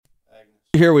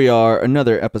Here we are,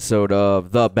 another episode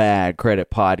of the Bad Credit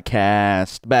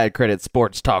Podcast, Bad Credit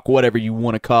Sports Talk, whatever you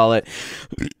want to call it.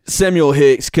 Samuel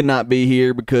Hicks could not be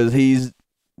here because he's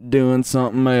doing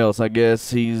something else. I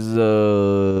guess he's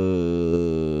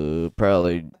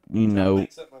probably,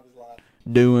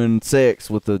 doing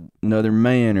sex with another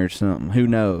man or something. Who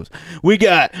knows? We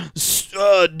got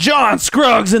John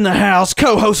Scruggs in the house,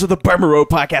 co-host of the Burma Road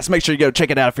Podcast. Make sure you go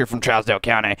check it out if you're from Trousdale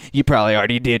County. You probably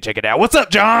already did check it out. What's up,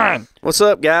 John? What's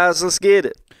up, guys? Let's get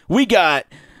it. We got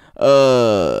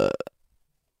a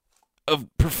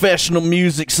professional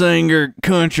music singer,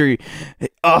 country.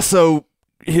 Also,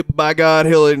 by God,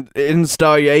 he'll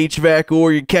install your HVAC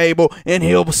or your cable, and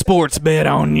he'll sports bet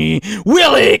on you.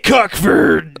 Willie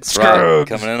Cuckford. That's right.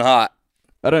 Coming in hot.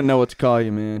 I don't know what to call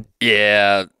you, man.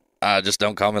 Yeah, just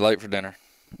don't call me late for dinner.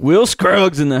 Will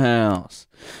Scruggs in the house.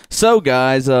 So,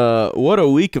 guys, what a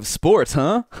week of sports,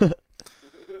 huh?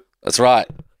 That's right.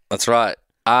 That's right.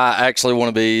 I actually want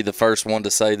to be the first one to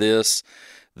say this,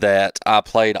 that I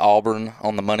played Auburn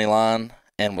on the money line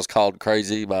and was called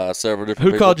crazy by several different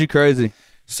people. Who called you crazy?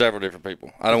 Several different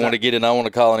people. I don't want to get in. I don't want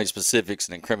to call any specifics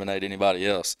and incriminate anybody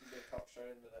else.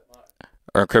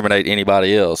 Or incriminate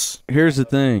anybody else. Here's the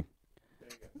thing.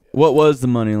 What was the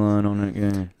money line on that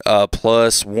game?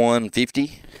 Plus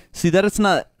 150. See, that it's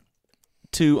not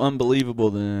too unbelievable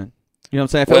then. You know what I'm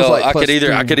saying? If Well, I I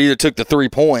could either took the 3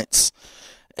 points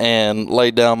and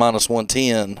laid down minus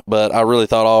 110, but I really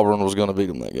thought Auburn was going to beat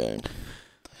them that game.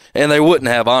 And they wouldn't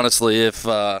have, honestly, if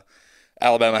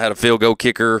Alabama had a field goal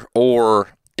kicker, or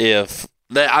if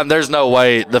there's no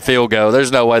way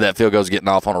there's no way that field goal's getting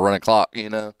off on a running clock, you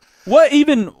know. What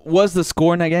even was the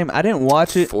score in that game? I didn't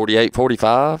watch it.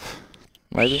 48-45,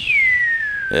 maybe.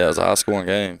 Yeah, it was a high-scoring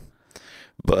game.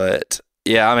 But,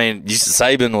 yeah, I mean,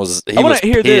 Saban was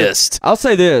pissed. This. I'll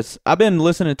say this. I've been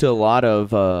listening to a lot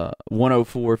of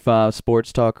 104.5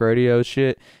 Sports Talk Radio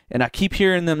shit, and I keep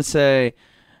hearing them say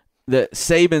that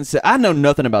Saban said, I know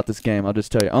nothing about this game, I'll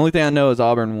just tell you. Only thing I know is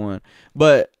Auburn won.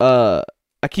 But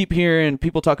I keep hearing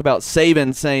people talk about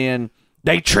Saban saying,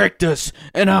 they tricked us,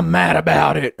 and I'm mad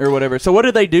about it, or whatever. So what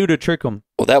did they do to trick them?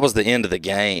 Well, that was the end of the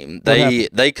game.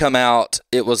 They come out,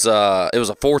 it was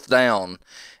a fourth down,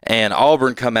 and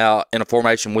Auburn come out in a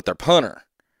formation with their punter.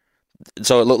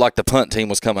 So it looked like the punt team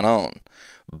was coming on.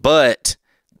 But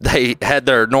they had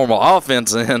their normal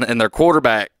offense in, and their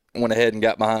quarterback went ahead and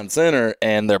got behind center,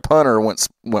 and their punter went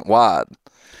wide,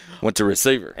 went to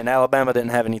receiver. And Alabama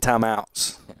didn't have any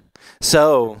timeouts.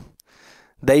 So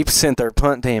they sent their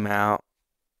punt team out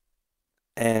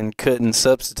and couldn't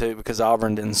substitute because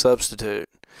Auburn didn't substitute.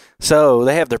 So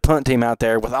they have their punt team out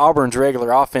there with Auburn's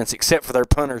regular offense, except for their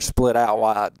punter split out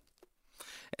wide.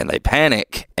 And they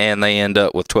panic, and they end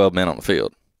up with 12 men on the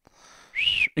field.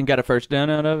 And got a first down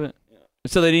out of it?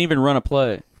 So they didn't even run a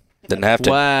play? Didn't have to.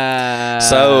 Wow.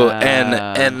 So,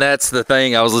 and that's the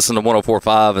thing. I was listening to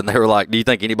 104.5, and they were like, do you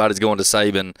think anybody's going to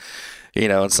Saban,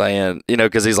 and saying,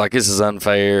 because he's like, this is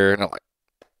unfair. And I'm like,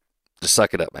 just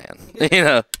suck it up,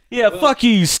 man. Yeah, fuck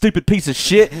you stupid piece of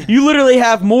shit. You literally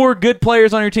have more good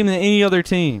players on your team than any other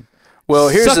team. Well,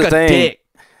 here's Suck the a thing. Dick.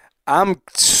 I'm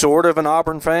sort of an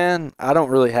Auburn fan. I don't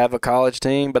really have a college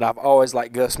team, but I've always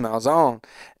liked Gus Malzahn.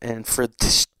 And for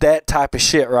that type of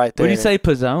shit right there. What do you say,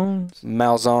 Pizzones?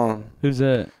 Malzahn. Who's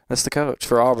that? That's the coach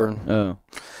for Auburn. Oh.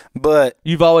 But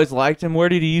you've always liked him? Where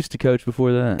did he used to coach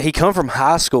before that? He come from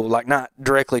high school, like not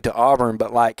directly to Auburn,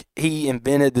 but like he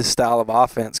invented this style of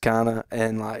offense kind of,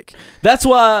 and like. That's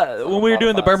why when we were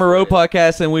doing the Burma Road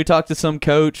podcast and we talked to some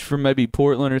coach from maybe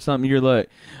Portland or something, you're like,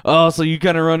 oh, so you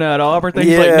kind of run that Auburn thing?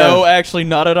 Yeah. He's like, no, actually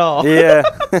not at all. Yeah.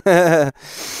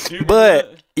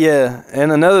 But, yeah,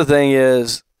 and another thing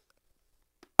is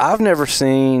I've never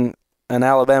seen an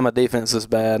Alabama defense this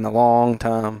bad in a long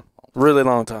time, really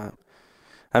long time.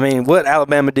 I mean, what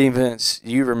Alabama defense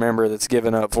you remember that's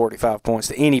given up 45 points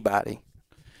to anybody?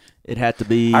 It had to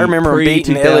be. I remember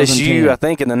beating LSU, I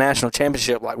think, in the national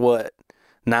championship,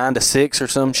 9-6 or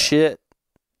some shit.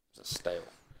 It's a stale.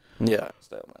 Yeah.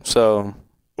 So.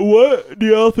 What? Do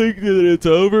y'all think that it's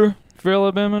over for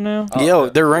Alabama now?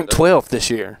 They're ranked 12th this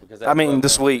year.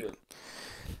 This week.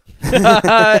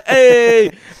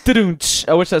 Hey,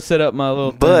 I wish I set up my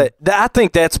little. But I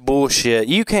think that's bullshit.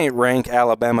 You can't rank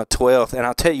Alabama 12th, and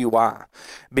I'll tell you why.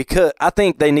 Because I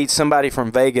think they need somebody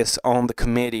from Vegas on the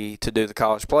committee to do the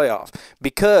college playoff.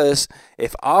 Because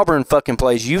if Auburn fucking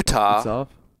plays Utah,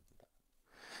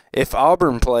 if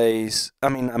Auburn plays,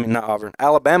 not Auburn,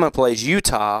 Alabama plays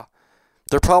Utah,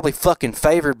 they're probably fucking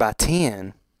favored by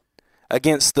 10.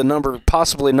 Against the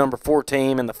possibly number 4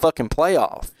 team in the fucking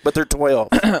playoff, but they're 12.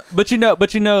 but you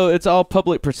know, it's all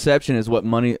public perception is what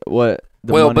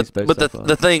Well, money's but based the off of.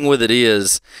 the thing with it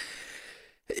is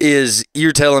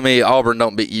you're telling me Auburn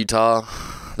don't beat Utah?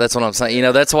 That's what I'm saying. You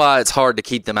know, that's why it's hard to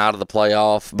keep them out of the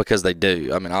playoff, because they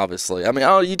do. I mean, obviously. I mean,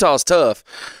 Utah's tough,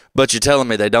 but you're telling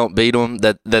me they don't beat them,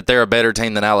 that they're a better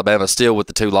team than Alabama still with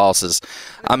the 2 losses.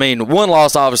 I mean, 1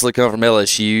 loss obviously come from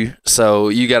LSU, so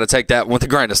you got to take that with a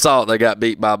grain of salt. They got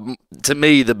beat by, to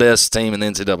me, the best team in the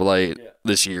NCAA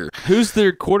this year. Who's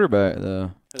their quarterback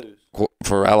though?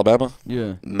 For Alabama?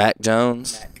 Yeah. Mac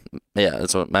Jones. Yeah,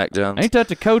 that's what Mac Jones. Ain't that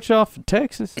the coach off in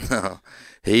Texas?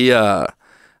 He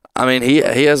I mean, he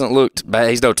hasn't looked bad.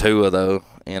 He's no Tua though,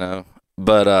 you know.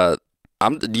 But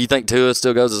do you think Tua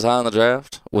still goes as high in the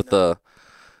draft with the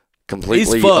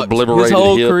completely He's fucked. obliterated His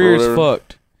whole hip or career's whatever?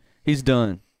 fucked. He's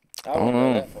done. I don't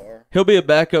know that far. He'll be a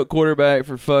backup quarterback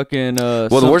for fucking. Well,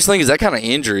 the worst thing is that kind of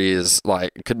injury is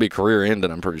like it could be career ending.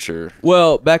 I'm pretty sure.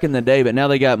 Well, back in the day, but now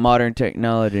they got modern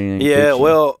technology. And Yeah, fix you.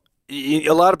 well, a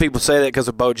lot of people say that because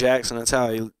of Bo Jackson. That's how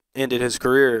he ended his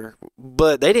career.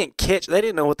 But they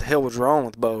didn't know what the hell was wrong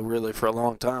with Bo really for a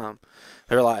long time.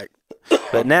 They're like,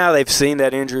 but now they've seen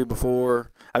that injury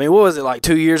before. I mean, what was it, like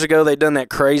 2 years ago they done that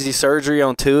crazy surgery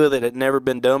on Tua that had never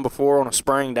been done before on a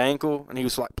sprained ankle, and he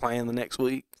was like playing the next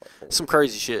week. Some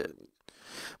crazy shit.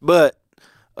 But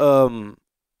I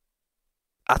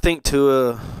think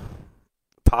Tua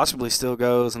possibly still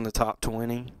goes in the top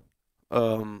 20.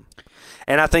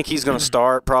 And I think he's going to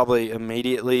start probably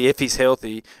immediately if he's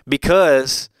healthy,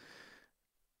 because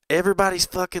everybody's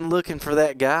fucking looking for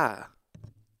that guy.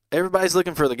 Everybody's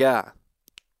looking for the guy.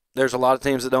 There's a lot of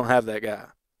teams that don't have that guy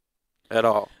at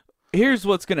all. Here's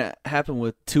what's gonna happen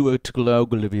with Tua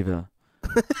Tagovailoa.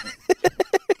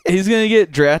 He's gonna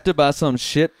get drafted by some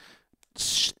shit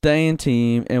staying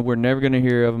team, and we're never gonna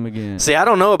hear of him again. See, I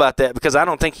don't know about that because I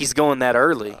don't think he's going that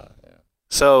early.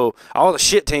 So all the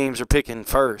shit teams are picking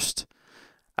first.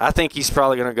 I think he's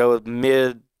probably going to go with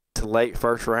mid to late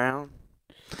first round.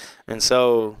 And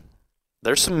so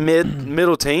there's some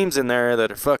middle teams in there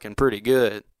that are fucking pretty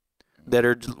good, that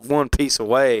are just one piece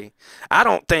away. I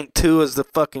don't think Tua's the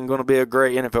fucking going to be a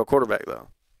great NFL quarterback, though.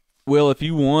 Well, if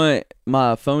you want,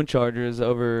 my phone charger is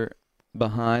over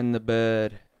behind the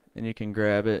bed, and you can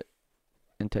grab it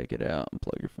and take it out and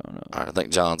plug your phone up. All right, I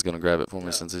think John's going to grab it for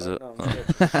me since he's up.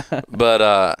 But,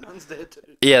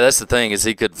 yeah, that's the thing is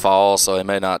he could fall, so he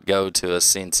may not go to a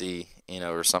Cincy, you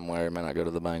know, or somewhere. He may not go to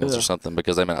the Bengals or something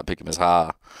because they may not pick him as high.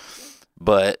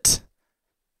 But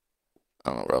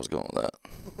I don't know where I was going with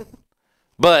that.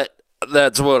 But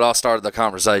that's what I started the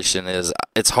conversation is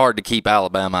it's hard to keep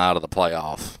Alabama out of the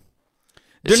playoff.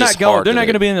 They're not going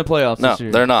to be in the playoffs No, this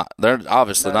year. they're not. They're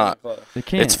obviously not. They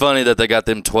can't. It's funny that they got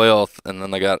them 12th and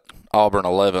then they got Auburn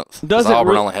 11th. Does it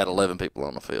Auburn re- only had 11 people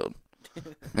on the field.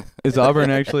 Is Auburn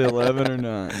actually 11 or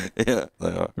not? Yeah,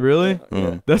 they are. Really?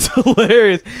 Mm. That's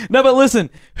hilarious. No, but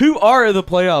listen, who are the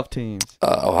playoff teams?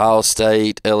 Ohio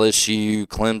State, LSU,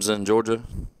 Clemson, Georgia.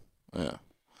 Yeah.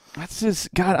 That's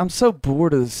just, God, I'm so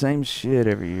bored of the same shit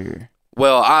every year.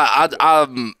 Well,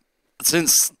 I'm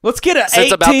since Let's get a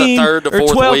since about the third to or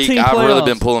fourth 12 week, team I've really playoffs.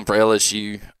 been pulling for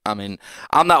LSU. I mean,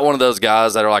 I'm not one of those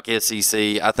guys that are like SEC.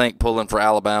 I think pulling for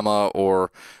Alabama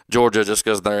or Georgia just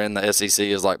because they're in the SEC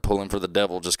is like pulling for the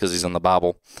devil just because he's in the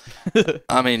Bible.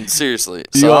 I mean, seriously.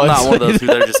 So You I'm not always one of those say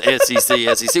who they're just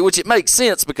SEC, which it makes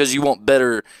sense because you want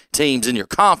better teams in your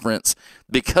conference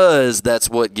because that's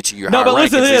what gets you your No, higher but rankings.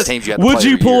 listen to These this. teams you have to Would play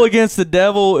you every pull year. against the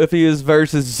devil if he is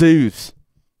versus Zeus?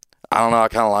 I don't know. I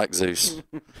kind of like Zeus.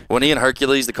 When he in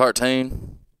Hercules, the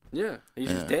cartoon. Yeah, he's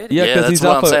just dead. Yeah, Yeah, 'cause that's he's what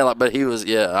off I'm of- saying. Like, but he was.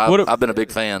 Yeah, What if- I've been a big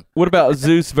fan. What about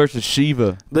Zeus versus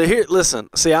Shiva? But here, listen.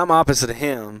 See, I'm opposite of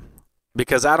him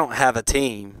because I don't have a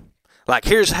team. Like,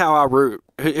 here's how I root.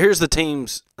 Here's the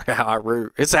teams how I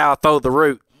root. It's how I throw the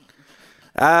root.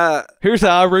 Here's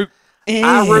how I root.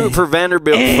 I root for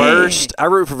Vanderbilt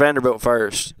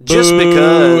first. Just Boo,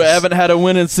 because. haven't had a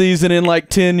winning season in like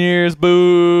 10 years.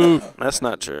 Boo. That's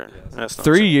not true. That's not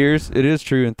 3 true. years. It is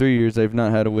true. In 3 years, they've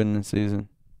not had a winning season.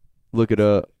 Look it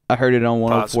up. I heard it on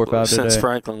 104.5 Possibly. today. Since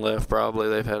Franklin left, probably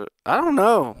they've had it. I don't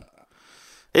know.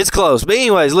 It's close. But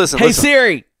anyways, listen. Hey, listen.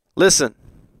 Siri. Listen.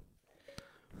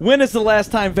 When is the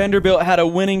last time Vanderbilt had a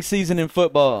winning season in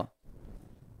football?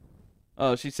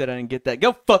 Oh, she said I didn't get that.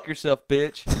 Go fuck yourself,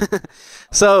 bitch.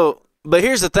 So, but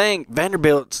here's the thing.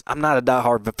 Vanderbilt's, I'm not a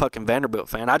diehard fucking Vanderbilt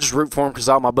fan. I just root for them because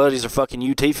all my buddies are fucking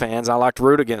UT fans. I like to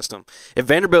root against them. If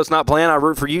Vanderbilt's not playing, I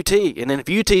root for UT. And then if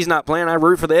UT's not playing, I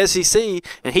root for the SEC.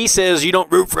 And he says you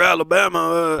don't root for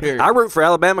Alabama. Here. I root for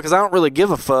Alabama because I don't really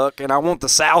give a fuck, and I want the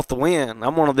South to win.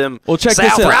 I'm one of them. Well, check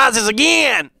South this out. rises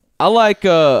again. I like,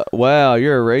 wow,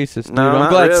 you're a racist, dude. No, I'm not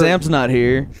glad really. Sam's not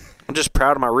here. I'm just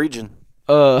proud of my region.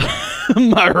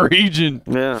 my region.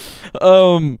 Yeah.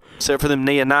 Except for them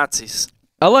neo-Nazis.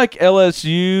 I like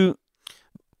LSU.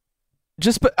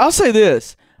 But I'll say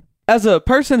this. As a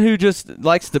person who just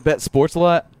likes to bet sports a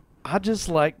lot, I just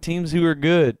like teams who are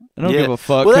good. I don't give a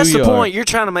fuck Well, who that's the you point. are. You're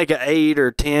trying to make an 8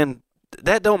 or 10.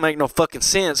 That don't make no fucking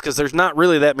sense because there's not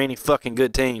really that many fucking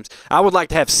good teams. I would like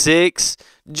to have 6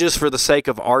 just for the sake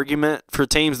of argument for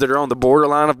teams that are on the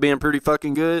borderline of being pretty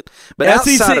fucking good. But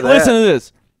outside of that, listen to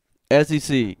this.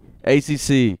 SEC,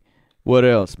 ACC, what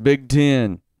else? Big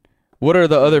Ten. What are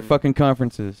the other fucking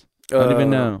conferences? I don't even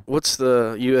know. What's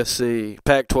the USC?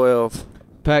 Pac-12.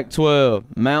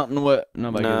 Pac-12, Mountain West.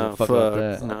 Nobody gives a fuck about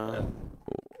that. No.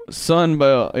 Sun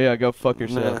Belt. Yeah, go fuck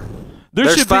yourself. Nah. There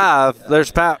There's should 5.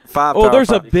 There's 5. Oh, there's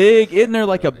a big. Isn't there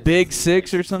like a Big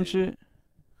 6 or some shit?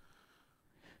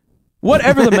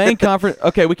 Whatever the main conference.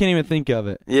 Okay, we can't even think of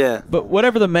it. Yeah. But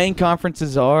whatever the main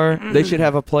conferences are, they should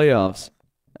have a playoffs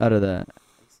out of that.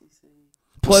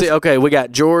 Plus, See, okay, we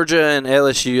got Georgia and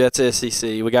LSU. That's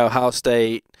SEC. We got Ohio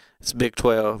State. It's Big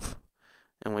 12.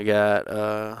 And we got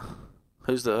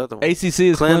who's the other one? ACC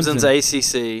is Clemson's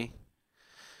Clemson. ACC.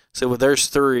 So well, there's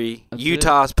 3. That's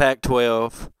Utah's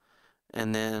Pac-12.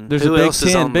 And then There's who a Big else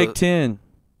is 10. on Big the 10.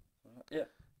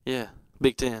 Yeah,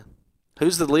 Big 10.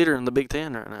 Who's the leader in the Big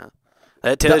 10 right now?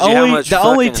 That tells you how much The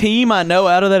only fucking- team I know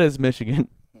out of that is Michigan.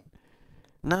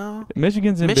 No.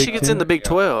 Michigan's in Big 10. Michigan's in the Big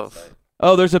 12.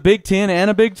 Oh, there's a Big 10 and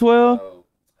a Big 12?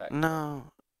 No.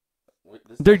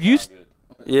 They're used.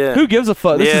 Yeah. Who gives a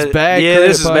fuck? This is bad. Yeah, credit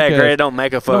this is bad podcast. grade. Don't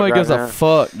make a fuck Nobody right gives now. a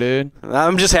fuck, dude.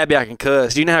 I'm just happy I can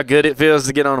cuss. Do you know how good it feels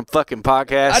to get on a fucking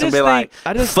podcast and be like,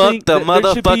 I just fuck think the that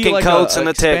there should be motherfucking like Colts and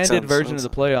the expanded Texans? version of the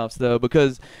playoffs, though,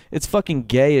 because it's fucking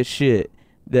gay as shit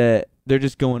that they're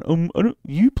just going,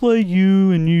 you play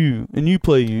you, and you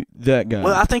play you, that guy.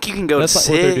 Well, I think you can go That's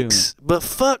to like what they're 6, but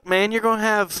fuck, man, you're gonna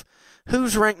have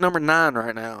who's ranked number 9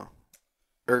 right now,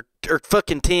 or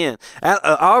fucking 10.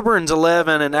 Auburn's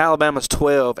 11 and Alabama's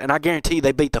 12, and I guarantee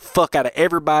they beat the fuck out of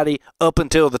everybody up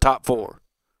until the top 4.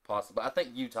 Possible. I think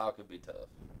Utah could be tough.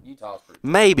 Utah's pretty.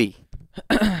 Maybe.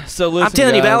 So listen, I'm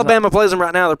telling you, if guys, Alabama plays them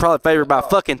right now, they're probably favored by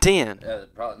fucking 10.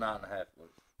 Probably 9.5.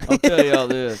 I'll tell y'all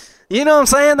this. You know what I'm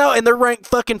saying, though? And they're ranked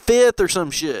fucking 5th or some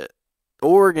shit.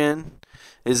 Oregon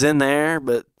is in there,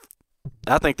 but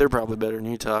I think they're probably better than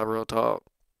Utah, real talk.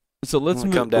 So let's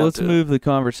When it come down to it. move the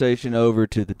conversation over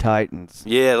to the Titans.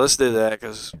 Yeah, let's do that,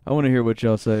 because I want to hear what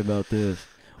y'all say about this.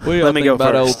 What do y'all let me think go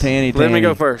about first. old Tanny? Let me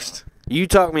go first. You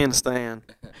talk me in the stand.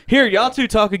 Here, y'all two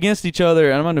talk against each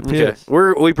other, and I'm gonna Okay. piss.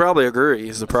 We probably agree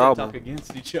is the Talk problem.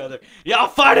 against each other. Y'all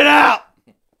fight it out.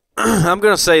 I'm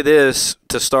going to say this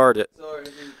to start it.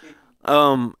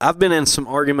 I've been in some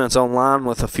arguments online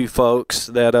with a few folks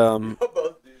that Well,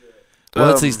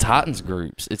 it's these Titans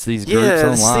groups. It's these groups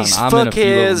yeah, it's online. these I'm in a few of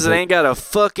fuckheads them. that ain't got a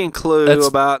fucking clue That's-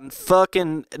 about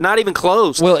fucking not even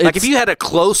close. Well, like it's- if you had a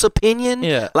close opinion,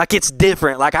 Yeah. like it's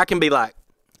different. Like I can be like,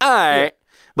 all right.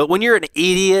 But when you're an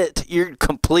idiot, you're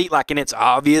complete. Like, and it's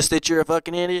obvious that you're a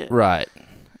fucking idiot. Right.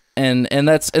 And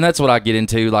that's what I get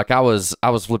into. Like I was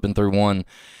flipping through one,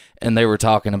 and they were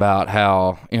talking about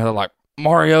how they're like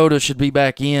Mariota should be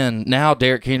back in. Now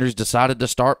Derrick Henry's decided to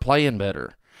start playing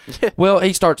better. Well,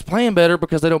 he starts playing better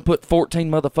because they don't put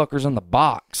 14 motherfuckers in the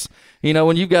box.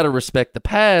 When you've got to respect the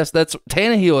past, that's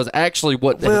Tannehill is actually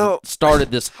what has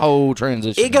started this whole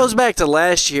transition. It goes back to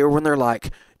last year when they're like,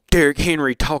 Derrick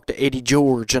Henry talked to Eddie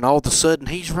George, and all of a sudden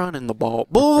he's running the ball.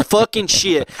 Bull fucking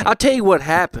shit. I'll tell you what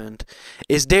happened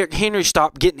is Derrick Henry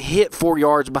stopped getting hit 4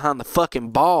 yards behind the fucking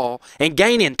ball and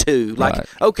gaining 2. Like, Right.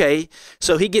 okay,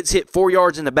 so he gets hit 4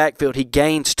 yards in the backfield. He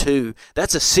gains 2.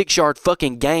 That's a 6-yard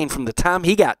fucking gain from the time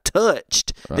he got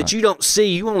touched that you don't see.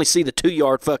 You only see the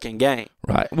 2-yard fucking gain.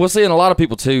 Right. Well, see, and a lot of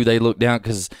people, too, they look down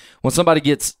because when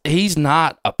somebody he's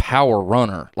not a power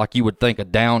runner like you would think a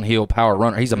downhill power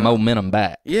runner. He's a momentum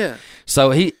back. Yeah.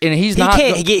 So he's not. He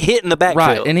can't get hit in the backfield.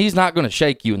 Right, and he's not going to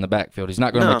shake you in the backfield. He's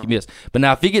not going to No. make you miss. But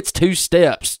now if he gets 2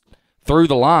 steps through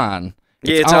the line,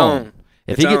 it's on.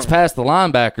 If It's he gets on. past the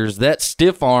linebackers, that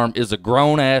stiff arm is a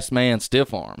grown-ass man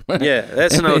stiff arm. Yeah,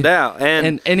 that's no doubt.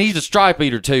 And he's a stripe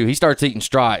eater, too. He starts eating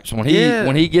stripes. When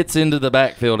he gets into the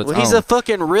backfield, it's he's on. a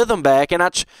fucking rhythm back, and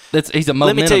He's a momentum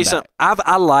let me tell you back. something.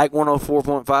 I like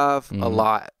 104.5 a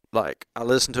lot. Like I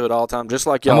listen to it all the time, just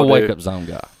like I'm y'all a do. wake-up zone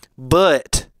guy.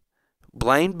 But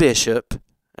Blaine Bishop,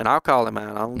 and I'll call him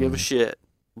out. I don't give a shit.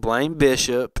 Blaine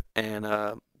Bishop and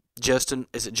Justin.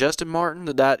 Is it Justin Martin,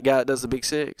 the guy that does the Big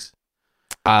Six?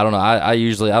 I don't know. I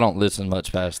usually don't listen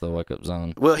much past the wake-up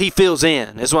zone. Well, he fills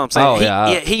in. Is what I'm saying. Oh,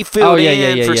 yeah. He filled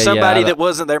in for yeah. somebody that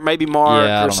wasn't there, maybe Mark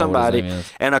Yeah, I or don't know what his somebody. name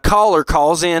is. And a caller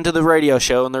calls in to the radio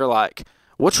show, and they're like,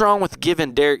 What's wrong with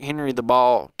giving Derrick Henry the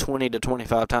ball 20 to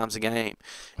 25 times a game?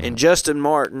 And Justin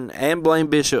Martin and Blaine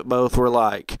Bishop both were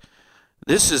like,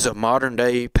 this is a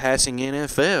modern-day passing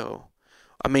NFL.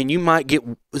 I mean, you might get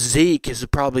Zeke is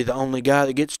probably the only guy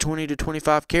that gets 20 to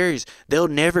 25 carries. They'll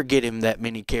never get him that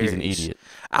many carries. He's an idiot.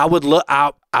 I would look.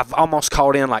 I've almost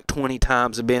called in like 20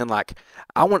 times and been like,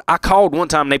 I called one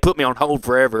time and they put me on hold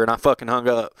forever and I fucking hung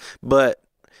up. But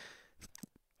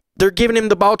they're giving him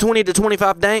the ball 20 to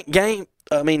 25 game.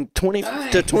 I mean, 20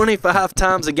 to 25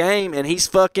 times a game, and he's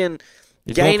fucking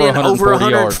gaining over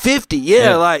 150.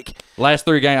 Yeah, like last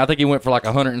 3 games, I think he went for like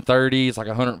 130. It's like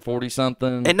 140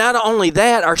 something. And not only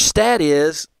that, our stat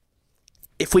is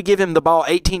if we give him the ball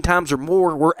 18 times or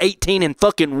more, we're 18 and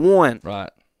fucking 1.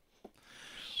 Right.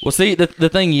 Well, see, the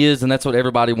thing is, and that's what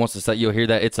everybody wants to say. You'll hear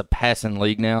that it's a passing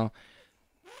league now.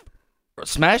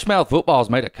 Smash Mouth football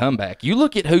has made a comeback. You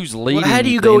look at who's leading. Well, how do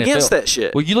you go against that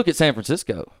shit? Well, you look at San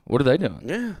Francisco. What are they doing?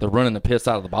 Yeah. They're running the piss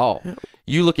out of the ball. Yeah.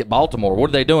 You look at Baltimore.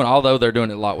 What are they doing? Although they're doing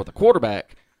it a lot with the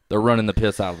quarterback, they're running the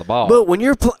piss out of the ball. But when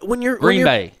you're Green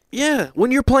Bay. Yeah,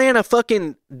 when you're playing a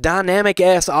fucking dynamic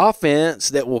ass offense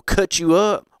that will cut you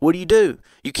up, what do?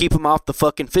 You keep them off the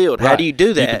fucking field. Right. How do you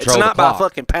do that? It's not by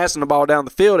fucking passing the ball down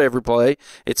the field every play.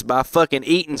 It's by fucking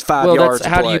eating 5 yards.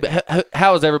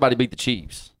 How does everybody beat the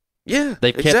Chiefs? Yeah,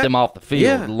 they've kept them off the field.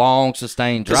 Yeah. Long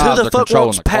sustained drives. Who the fuck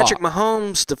wants Patrick clock.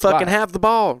 Mahomes to fucking have the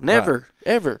ball? Never,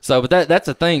 ever. So, but that's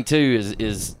the thing too.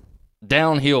 Is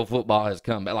downhill football has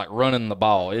come back, like running the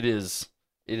ball. It is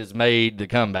made the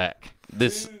comeback.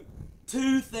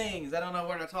 Two things. I don't know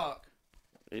where to talk.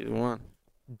 Either one.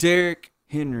 Derrick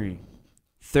Henry,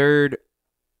 3rd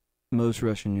most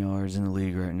rushing yards in the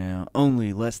league right now.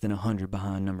 Only less than 100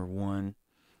 behind number 1.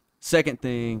 Second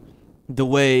thing, the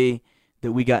way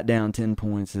that we got down 10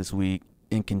 points this week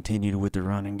and continued with the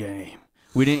running game.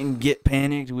 We didn't get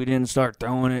panicked. We didn't start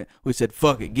throwing it. We said,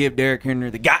 fuck it, give Derrick Henry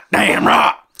the goddamn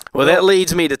rock. Well, that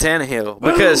leads me to Tannehill.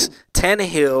 Because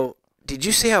Tannehill, did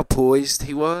you see how poised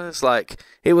he was? Like,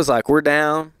 it was like, we're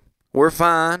down. We're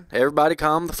fine. Everybody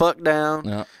calm the fuck down.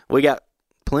 Yeah. We got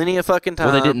plenty of fucking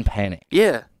time. Well, they didn't panic.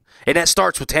 Yeah. And that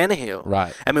starts with Tannehill.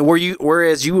 Right. I mean,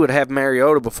 whereas you would have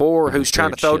Mariota before, who's trying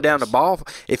to throw down the ball.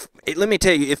 Let me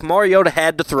tell you, if Mariota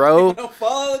had to throw,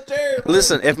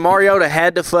 listen, if Mariota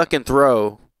had to fucking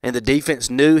throw, and the defense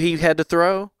knew he had to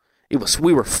throw,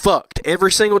 we were fucked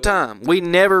every single time. We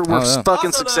never were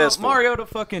fucking successful. Mariota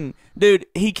fucking dude,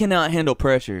 he cannot handle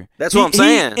pressure. That's what I'm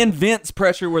saying. He invents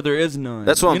pressure where there is none.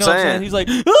 That's what I'm saying. He's like,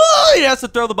 oh, he has to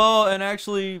throw the ball, and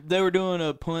actually, they were doing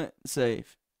a punt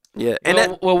safe. Yeah,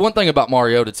 and one thing about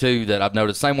Mariota too that I've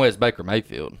noticed, same way as Baker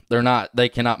Mayfield, they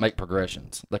cannot make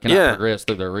progressions. They cannot progress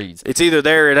through their reads. It's either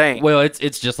there or it ain't. Well,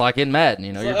 it's just like in Madden.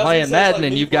 You know, you're playing Madden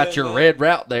and you've got your red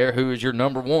route there, who is your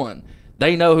number 1.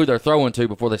 They know who they're throwing to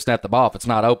before they snap the ball. If it's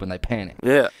not open, they panic.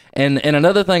 Yeah. And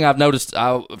another thing I've noticed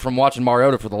from watching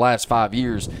Mariota for the last 5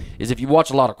 years is if you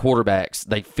watch a lot of quarterbacks,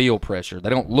 they feel pressure. They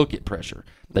don't look at pressure.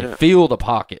 They feel the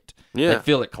pocket. Yeah. They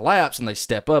feel it collapse, and they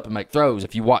step up and make throws.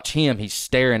 If you watch him, he's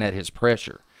staring at his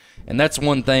pressure. And that's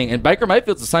one thing. And Baker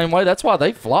Mayfield's the same way. That's why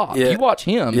they flop. Yeah. If you watch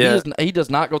him, he does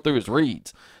not go through his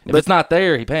reads. If it's not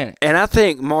there, he panics. And I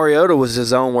think Mariota was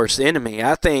his own worst enemy.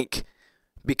 I think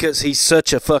because he's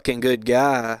such a fucking good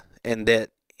guy and that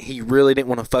he really didn't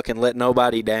want to fucking let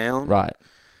nobody down. Right.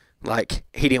 Like,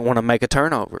 he didn't want to make a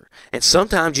turnover. And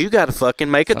sometimes you got to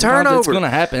fucking make a turnover. It's going to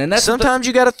happen. And sometimes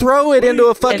you got to throw it into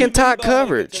a fucking tight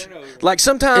coverage. Like,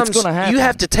 sometimes you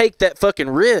have to take that fucking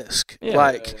risk. Yeah.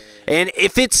 Like, and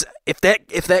if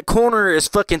that corner is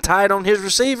fucking tight on his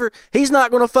receiver, he's not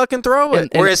going to fucking throw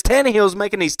it. Whereas Tannehill's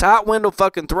making these tight window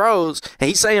fucking throws, and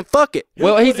he's saying, fuck it.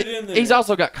 Well, he's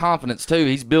also got confidence, too.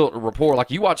 He's built a rapport. Like,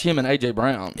 you watch him and A.J.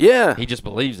 Brown. Yeah. He just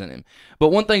believes in him. But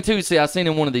one thing, too, I seen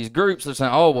in one of these groups, they're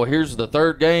saying, oh, well, here's the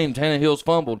 3rd game, Tannehill's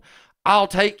fumbled. I'll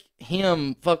take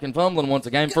him fucking fumbling once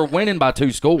a game for winning by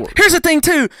 2 scores. Here's the thing,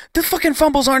 too. The fucking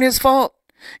fumbles aren't his fault.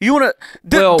 You want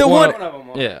to... one of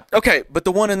them. Yeah. Okay, but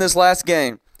the one in this last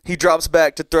game, he drops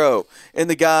back to throw, and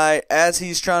the guy, as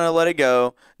he's trying to let it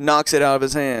go, knocks it out of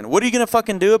his hand. What are you going to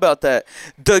fucking do about that?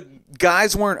 The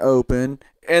guys weren't open,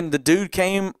 and the dude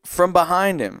came from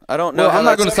behind him. I don't know. Well, I'm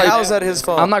not going to say how is that his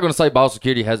fault. I'm not going to say ball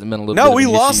security hasn't been a little. No, bit of we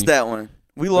an lost issue that one.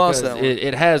 We lost that one.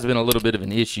 It has been a little bit of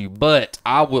an issue, but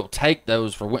I will take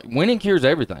those for winning cures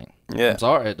everything. Yeah, I'm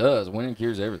sorry, it does. Winning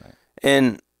cures everything.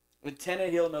 And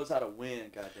Tannehill knows how to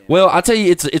win. Goddamn. Well, I tell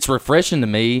you, it's refreshing to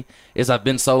me is I've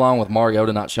been so long with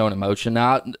Mariota not showing emotion.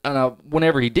 Now,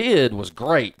 whenever he did was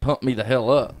great, pumped me the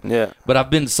hell up. Yeah. But I've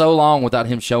been so long without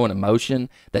him showing emotion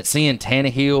that seeing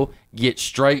Tannehill get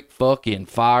straight fucking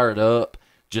fired up,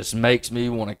 just makes me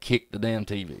want to kick the damn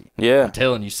TV. Yeah. I'm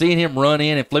telling you, seeing him run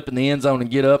in and flipping the end zone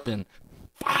and get up and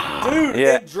Dude,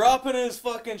 Yeah. and dropping his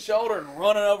fucking shoulder and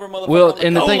running over motherfucker. well,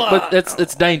 and the thing, but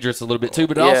it's dangerous a little bit too.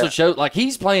 But it Yeah. also shows like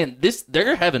he's playing this.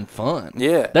 They're having fun.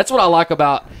 Yeah. That's what I like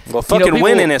about. Well, fucking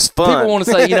winning is fun. People want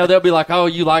to say, they'll be like, "Oh,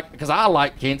 you like," because I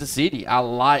like Kansas City.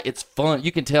 It's fun.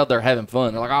 You can tell they're having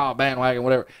fun. They're like, "Oh, bandwagon,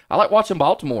 whatever." I like watching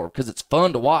Baltimore because it's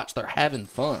fun to watch. They're having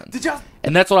fun.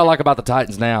 And that's what I like about the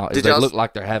Titans now. Is they look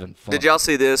like they're having fun. Did y'all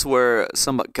see this where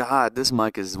God, this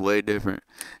mic is way different.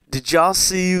 Did y'all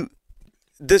see?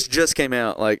 This just came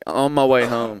out, like, on my way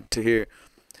home to here.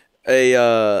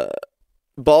 A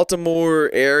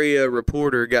Baltimore area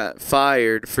reporter got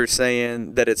fired for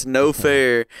saying that it's no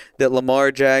fair that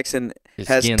Lamar Jackson His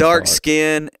has skin's dark dark.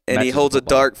 skin and he Matches holds a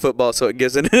football. dark football, so it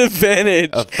gives it an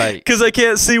advantage. Of fake. Because they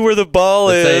can't see where the ball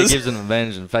They say it is. gives an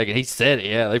advantage in faking. He said it.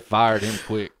 Yeah, they fired him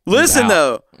quick. He's Listen, out.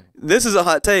 though, this is a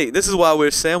hot take. This is why I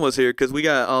wish Sam was here, because we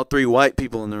got all three white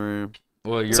people in the room.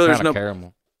 Well, you're So there's kind of no-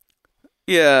 caramel.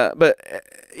 Yeah, but, you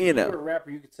If you were a know. rapper,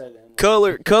 you could say that.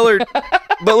 Colored.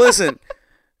 But listen,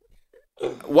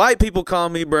 white people call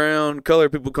me brown.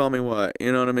 Colored people call me white.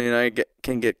 You know what I mean?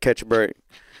 Can't catch a break.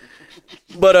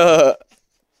 But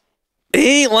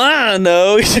he ain't lying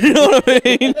though. You know what I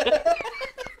mean?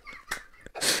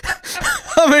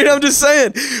 I'm just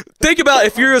saying. Think about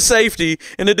if you're a safety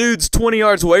and the dude's 20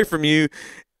 yards away from you,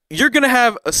 you're gonna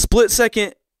have a split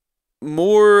second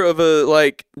more of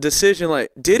a decision.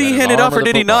 Like, did he That is hand it arm off of or the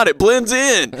did he football. not? It blends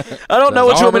in. I don't know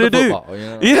That's what you want me arm to of do. the football, you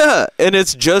know? Yeah, and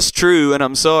it's just true, and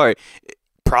I'm sorry.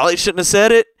 Probably shouldn't have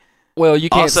said it. Well, you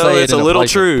can't Also, say it's it in a little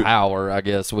place true. of power, I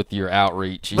guess, with your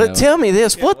outreach. You But know? tell me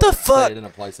this. What the Say fuck? it in a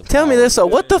place of Tell me power. this, though.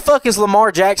 What the fuck is Lamar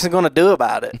Jackson going to do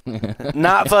about it?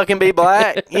 Not fucking be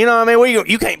black? You know what I mean?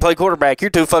 You can't play quarterback. You're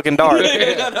too fucking dark.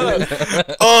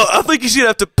 I think you should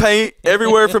have to paint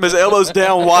everywhere from his elbows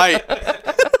down white.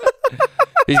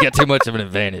 He's got too much of an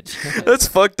advantage. That's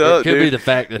fucked It up, could be dude. the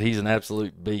fact that he's an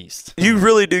absolute beast. You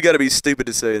really do got to be stupid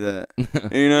to say that.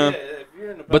 You know?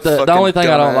 But the Fucking only thing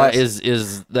I don't like dumbass.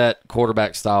 is that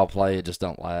quarterback style play. It just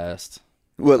don't last.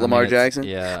 What, I Lamar mean, it's- Jackson?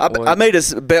 yeah, well- I made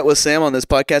a bet with Sam on this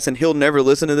podcast, and he'll never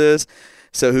listen to this.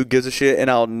 So who gives a shit? And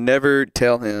I'll never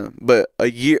tell him. But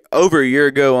over a year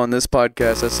ago on this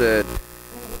podcast, I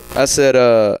said,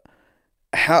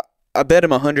 I bet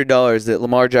him $100 that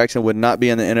Lamar Jackson would not be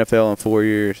in the NFL in 4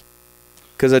 years,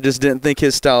 because I just didn't think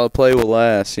his style of play will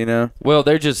last. You know? Well,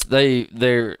 they're just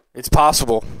they're. It's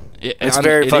possible. It's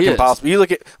very it fucking is. possible. You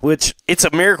look at it's a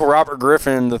miracle Robert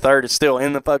Griffin III is still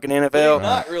in the fucking NFL.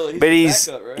 Not really. But he's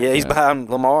behind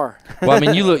Lamar. Well, I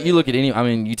mean, you look at any. I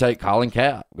mean, you take Colin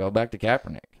Kaepernick. Go back to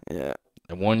Kaepernick. Yeah.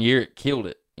 And 1 year it killed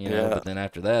it. You know, Yeah. but then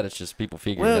after that, it's just people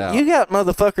figuring it Well, out. you got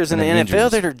motherfuckers in And the then NFL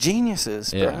injuries. that are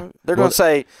geniuses, Yeah. bro. They're Well- going to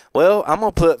say, well, I'm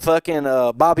going to put fucking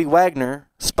Bobby Wagner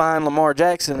spying Lamar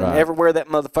Jackson, and Right. everywhere that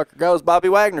motherfucker goes, Bobby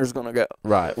Wagner's going to go.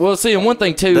 Right. Well, see, and one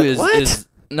thing too What? is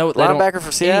no they don't- Linebacker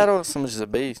for Seattle, someone's just a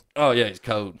beast. Oh yeah, he's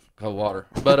cold water.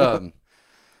 But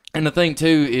and the thing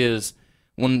too is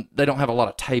when they don't have a lot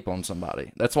of tape on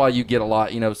somebody. That's why you get a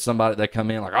lot. You know, somebody that come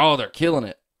in like, oh, they're killing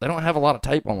it. They don't have a lot of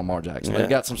tape on Lamar Jackson. Yeah. They've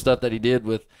got some stuff that he did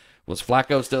with. Was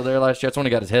Flacco still there last year? That's when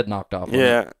he got his head knocked off.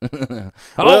 Yeah. oh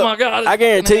Well, my God! I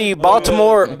guarantee you,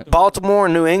 Baltimore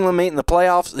and New England meet in the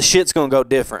playoffs, the shit's going to go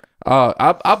different.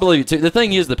 I believe it too. The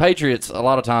thing is, the Patriots a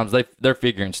lot of times they're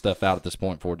figuring stuff out at this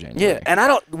point for January. Yeah, and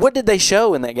what did they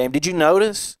show in that game? Did you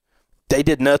notice? They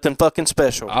did nothing fucking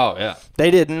special. Oh yeah.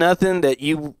 They did nothing that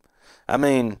I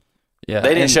mean, Yeah.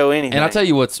 they didn't show anything. And I tell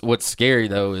you what's scary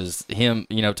though is him.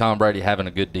 You know, Tom Brady having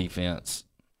a good defense.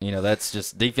 You know, that's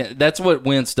just defense. That's what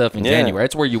wins stuff in Yeah. January.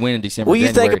 That's where you win in December. Well, you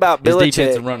think January, about is Belichick.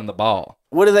 defense and running the ball.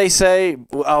 What do they say?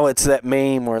 Oh, it's that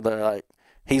meme where they're like,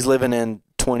 he's living in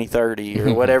 2030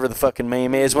 or whatever the fucking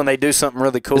meme is when they do something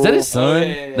really cool. Is that his son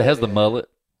yeah, that has the mullet?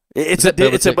 It's that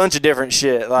it's a Belichick's- bunch of different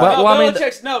shit. Like, Well, I mean,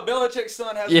 Belichick's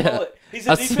son has Yeah. a bullet. He's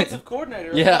I a see- defensive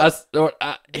coordinator. Yeah,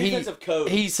 defensive coach.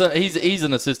 he's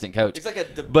an assistant coach. He's like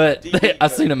a But DB I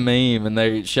coach. seen a meme and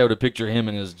they showed a picture of him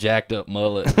and his jacked up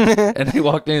mullet. And he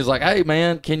walked in, he's like, "Hey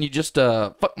man, can you just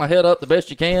fuck my head up the best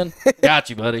you can?" Got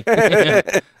you, buddy.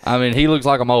 I mean, he looks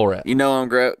like a mole rat. You know I'm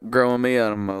growing me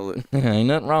out of a mullet. Ain't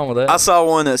nothing wrong with that. I saw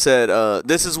one that said,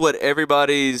 "This is what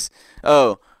everybody's."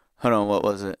 Oh, hold on, what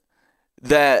was it?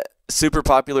 That super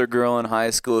popular girl in high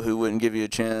school who wouldn't give you a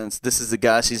chance. This is the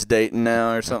guy she's dating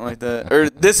now, or something like that. Or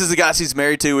this is the guy she's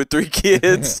married to with 3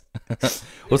 kids.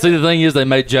 Well, see, the thing is, they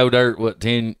made Joe Dirt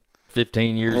 10,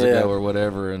 15 years Yeah. ago or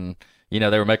whatever, and you know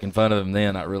they were making fun of him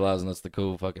then, not realizing that's the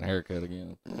cool fucking haircut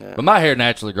again. But my hair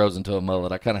naturally grows into a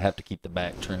mullet. I kind of have to keep the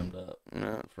back trimmed up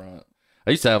in front.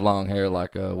 I used to have long hair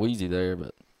like Wheezy there,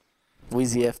 but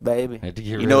Wheezy F baby. Had to get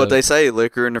You rid know what of they it. say?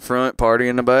 Liquor in the front, party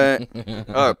in the back,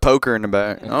 poker in the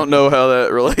back. I don't know how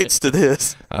that relates to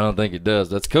this. I don't think it does.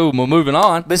 That's cool. Well, moving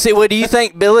on. But see, what do you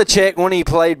think Belichick, when he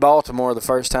played Baltimore the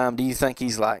first time, do you think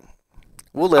he's like,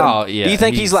 we'll let him? Oh, yeah, Do you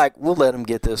think he's he's- like, we'll let him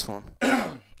get this one?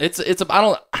 It's I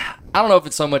don't know if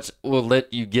it's so much we'll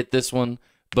let you get this one,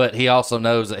 but he also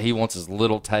knows that he wants as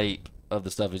little tape of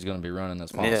the stuff he's going to be running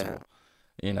as possible.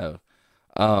 You know,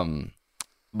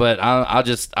 but I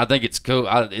think it's cool.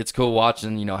 It's cool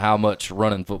watching, you know, how much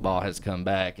running football has come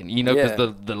back, and you know,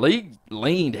 because the league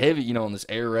leaned heavy, you know, on this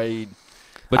air raid.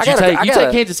 But you take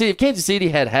Kansas City. If Kansas City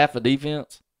had half a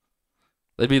defense,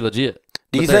 they'd be legit.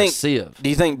 Do you But they're think? Civ. Do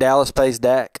you think Dallas pays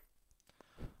Dak?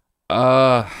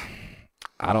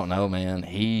 I don't know, man.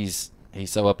 He's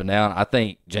so up and down. I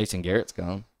think Jason Garrett's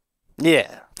gone.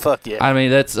 Yeah, fuck yeah. I mean,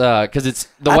 that's because it's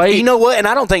the way you know what, and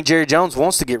I don't think Jerry Jones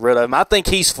wants to get rid of him. I think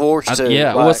he's forced to.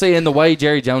 yeah, like, we'll see. And the way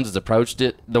Jerry Jones has approached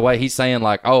it, the way he's saying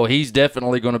like, oh, he's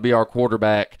definitely going to be our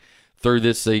quarterback through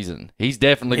this season. He's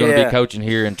definitely going to be coaching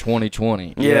here in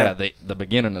 2020. Yeah. The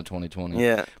beginning of 2020.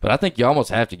 Yeah, But I think you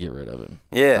almost have to get rid of him.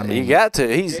 yeah, I mean, you got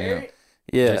to. He's yeah.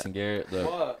 Jason Garrett.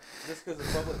 Just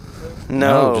because of public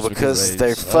no, just because because they're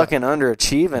they suck. fucking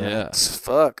underachieving. Yeah. It's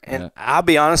fuck. And Yeah. I'll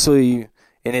be honest with you,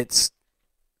 and it's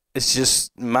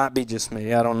just might be just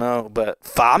me. I don't know, but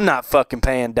I'm not fucking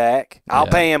paying Dak. I'll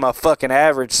Yeah. pay him a fucking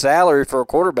average salary for a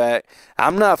quarterback.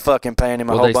 I'm not fucking paying him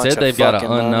a Well, whole they bunch said of they've got an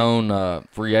fucking money. unknown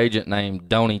free agent named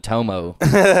Donny Tomo,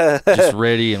 just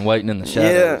ready and waiting in the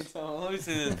shadows. Let me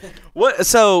see this.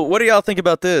 What do y'all think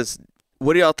about this?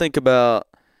 What do y'all think about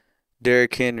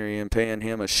Derrick Henry and paying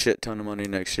him a shit ton of money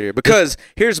next year? Because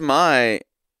here's my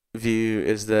view: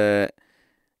 is that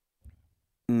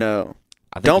no,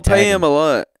 I think don't you pay tag him a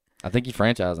lot. I think you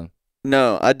franchise him.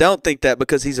 No, I don't think that,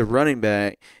 because he's a running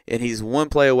back and he's one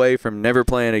play away from never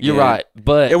playing again. You're right,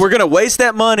 but And we're gonna waste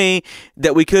that money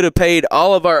that we could have paid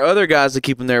all of our other guys to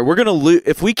keep him there. We're gonna lose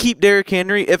if we keep Derrick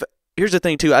Henry. Here's the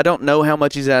thing too, I don't know how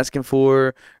much he's asking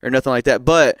for or nothing like that.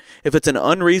 But if it's an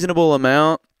unreasonable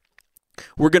amount,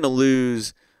 we're gonna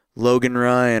lose Logan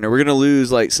Ryan, or we're gonna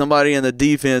lose like somebody in the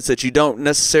defense that you don't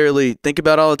necessarily think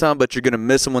about all the time, but you're gonna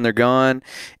miss them when they're gone.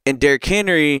 And Derrick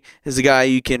Henry is the guy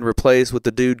you can replace with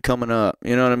the dude coming up.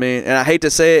 You know what I mean? And I hate to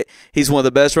say it, he's one of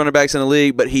the best running backs in the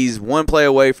league, but he's one play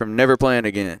away from never playing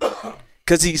again.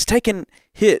 Because he's taking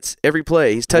hits every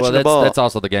play. He's touching the ball. That's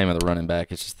also the game of the running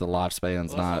back. It's just the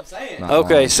lifespan's not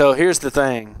Okay, long. so here's the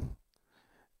thing.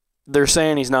 They're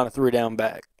saying he's not a 3-down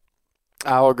back.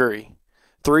 I'll agree.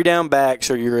 3-down backs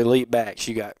are your elite backs.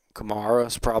 You got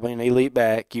Kamara's probably an elite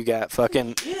back. You got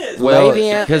fucking Well,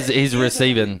 Le'Veon. because he's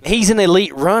receiving. He's an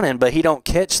elite running, but he don't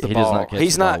catch the He ball. does not catch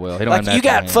He's the ball not well. He don't like have you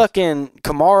natural got hands. fucking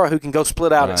Kamara who can go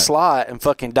split out Right. at slot and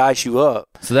fucking dice you up.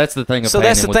 So that's the thing. Of So paying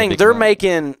that's him the with thing. big They're money.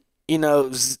 making, you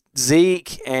know,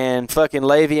 Zeke and fucking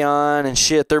Le'Veon and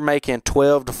shit. They're making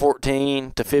 12 to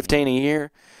 14 to 15 a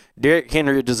year. Derrick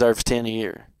Henry deserves 10 a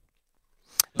year.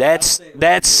 That's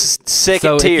second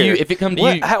So tier. if it come to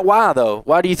What- you, why though?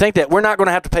 Why do you think that? We're not going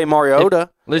to have to pay Mariota.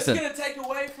 listen.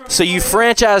 So you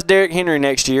franchise Derrick Henry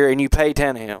next year and you pay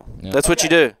Tannehill. Yeah. That's what you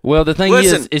do. Well, the thing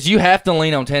Listen. is you have to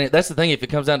lean on Tannehill. That's the thing. If it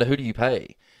comes down to who do you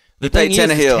pay, the pay thing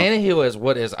is Tannehill. Tannehill is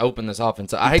what has opened this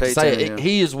offense. I hate to pay say Tannehill. it,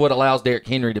 he is what allows Derrick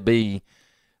Henry to be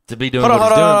doing Hold on, what he's hold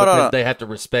doing on, hold because on. they have to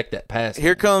respect that pass.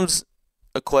 Here comes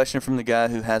a question from the guy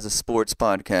who has a sports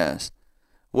podcast.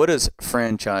 What does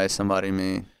franchise somebody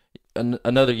mean?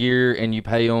 Another year, and you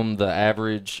pay them the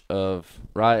average of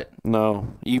right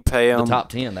No, you pay the him. top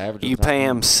 10. The average. You of the top pay 10.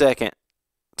 him second.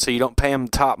 So you don't pay him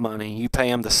top money. You pay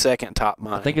him the second top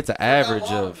money. I think it's an average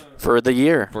of for the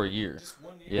year. for a year.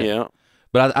 Yeah.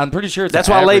 But I'm pretty sure it's That's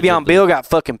an why average Le'Veon of the- Bell got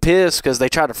fucking pissed because they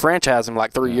tried to franchise him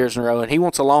like 3 years in a row, and he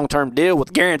wants a long-term deal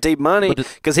with guaranteed money But the-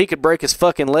 because he could break his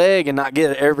fucking leg and not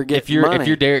ever get If you're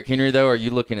money. Derrick Henry though, are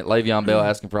you looking at Le'Veon Bell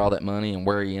asking for all that money and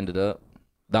where he ended up?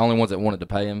 The only ones that wanted to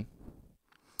pay him.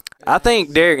 I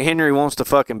think Derrick Henry wants to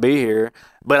fucking be here,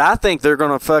 but I think they're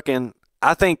gonna fucking.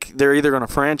 I think they're either gonna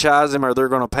franchise him or they're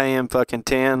gonna pay him fucking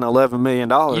 $10, $11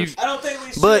 million. I don't think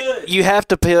we should. But you have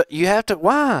to pay. You have to.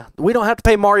 Why? We don't have to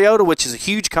pay Mariota, which is a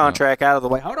huge contract out of the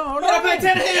way. Hold on. pay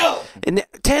Tannehill. And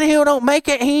Tannehill don't make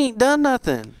it. He ain't done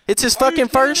nothing. It's his fucking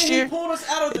first year.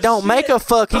 It don't make a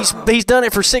fuck. He's done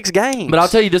it for 6 games. But I'll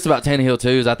tell you this about Tannehill too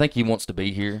is I think he wants to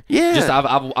be here. Yeah. Just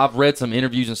I've read some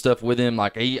interviews and stuff with him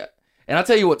like and I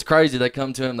tell you what's crazy. They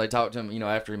come to him, they talk to him,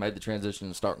 after he made the transition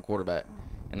to starting quarterback,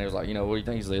 and they was like, what do you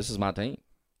think? He's like, this is my team.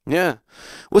 Yeah.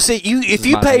 Well, see, if is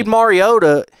you my paid hate.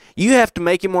 Mariota, you have to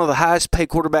make him one of the highest paid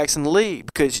quarterbacks in the league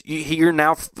because you're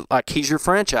now like he's your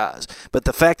franchise. But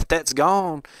the fact that that's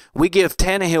gone, we give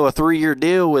Tannehill a 3-year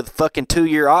deal with fucking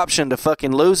 2-year option to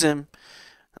fucking lose him.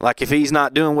 Like if he's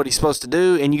not doing what he's supposed to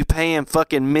do, and you pay him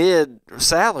fucking mid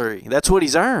salary, that's what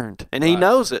he's earned, and he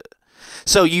knows it.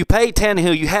 So you pay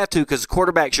Tannehill, you have to because the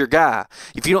quarterback's your guy.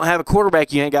 If you don't have a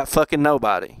quarterback, you ain't got fucking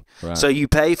nobody. Right. So you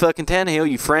pay fucking Tannehill,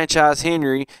 you franchise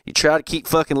Henry, you try to keep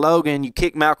fucking Logan, you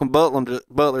kick Malcolm Butler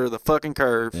to the fucking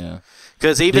curve. Yeah.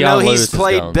 Because even Deion though Lewis he's is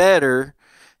played gone. better,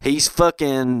 he's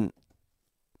fucking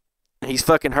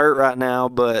hurt right now,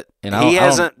 but And I he don't-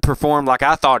 hasn't performed like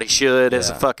I thought he should as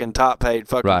a Yeah. fucking top paid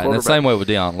fucking Right, and quarterback. the same way with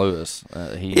Deion Lewis.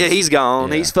 He's gone.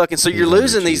 yeah. He's fucking. So He's you're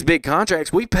losing these underachieved. big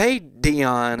contracts. We paid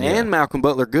Deion Yeah. and Malcolm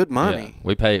Butler good Yeah. money.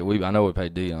 I know we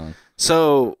paid Deion.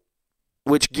 So,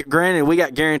 granted, we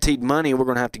got guaranteed money we're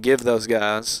going to have to give those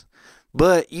guys.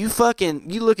 But you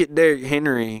look at Derrick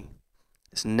Henry,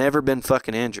 it's never been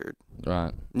fucking injured.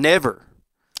 Right. Never.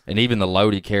 And even the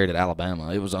load he carried at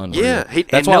Alabama, it was unreal. Yeah, That's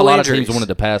and why no a lot injuries. of teams wanted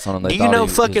to pass on him. They Do you thought know he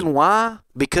was- fucking why?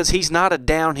 Because he's not a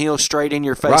downhill, straight in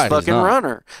your face Right, he's fucking not.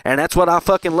 runner. And that's what I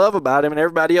fucking love about him and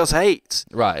everybody else hates.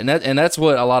 Right, and that's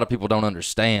what a lot of people don't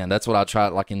understand. That's what I try,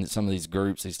 like in some of these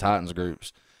groups, these Titans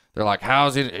groups. They're like,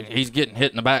 "How's it? He's getting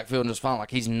hit in the backfield and just fine."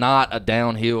 Like he's not a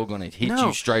downhill going to hit No.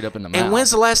 you straight up in the mouth. And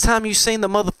when's the last time you seen the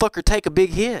motherfucker take a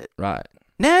big hit? Right.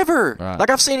 Never. Right. Like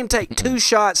I've seen him take 2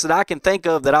 shots that I can think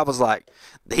of that I was like,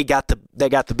 they got the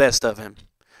best of him.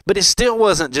 But it still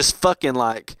wasn't just fucking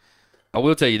like, I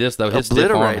will tell you this though, his stiff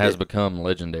arm Obliterated. has become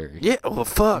legendary. yeah, well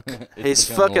fuck. His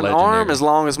become fucking arm legendary. as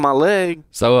long as my leg.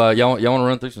 So y'all want to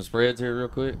run through some spreads here real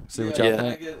quick? See what y'all Yeah.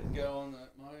 think. Go on that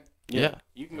mic? Yeah.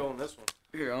 You can go on this one.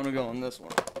 Here, I want to go on this one.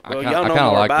 I Well, kinda- y'all I know kinda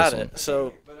more like about this it. one.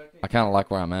 So I kind of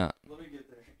like where I'm at. Let me get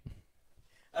there.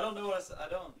 I don't know what I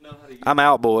don't know how to use I'm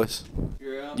out, boys.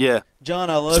 You're out. Yeah. John,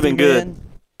 I love It's been you, good. man.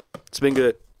 It's been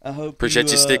good. I hope Appreciate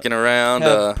you sticking around.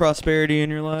 have prosperity in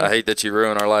your life. I hate that you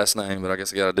ruined our last name, but I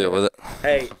guess I got to deal with it.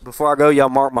 Hey, before I go, y'all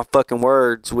mark my fucking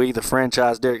words. We the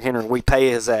franchise Derrick Henry. We pay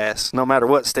his ass, no matter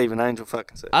what Stephen Angel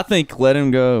fucking said. I think let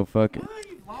him go. Fuck it.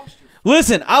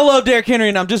 Listen, I love Derrick Henry,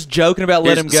 and I'm just joking about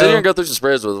let him Sit here go. and go through some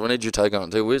spreads with us. We need your take on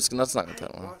it, too. That's not going to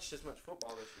take long.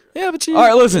 Yeah, but you. All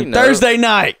right, listen. you know. Thursday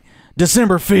night,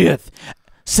 December 5th,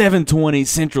 7:20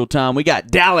 Central Time. We got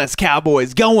Dallas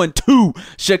Cowboys going to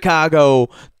Chicago.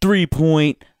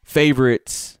 3-point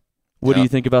favorites. What do Yeah. you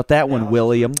think about that one,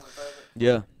 William?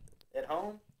 Yeah. At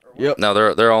home?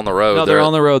 No, they're on the road. No, they're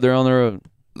on the road. They're on the road.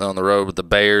 They're on the road with the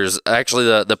Bears. Actually,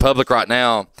 the public right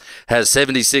now has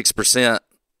 76%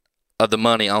 of the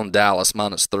money on Dallas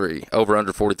 -3, over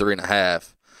under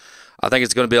 43.5. I think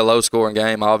it's going to be a low scoring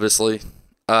game, obviously.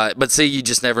 But see, you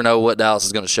just never know what Dallas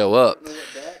is going to show up.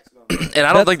 And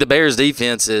I don't think the Bears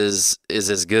defense is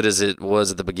as good as it was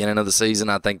at the beginning of the season.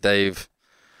 I think they're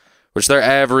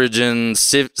averaging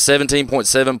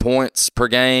 17.7 points per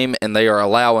game, and they are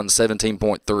allowing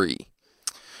 17.3.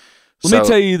 Let me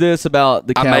tell you this about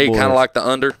the I Cowboys. may kind of like the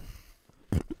under.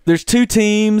 There's 2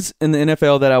 teams in the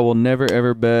NFL that I will never,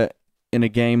 ever bet in a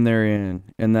game they're in,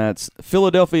 and that's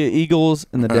Philadelphia Eagles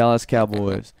and the Dallas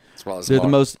Cowboys. That's probably They're the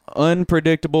smart. most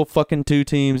unpredictable fucking 2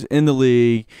 teams in the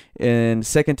league, and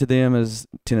second to them is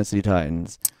Tennessee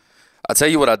Titans. I tell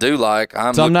you what I do like.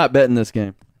 I'm not betting this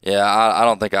game. Yeah, I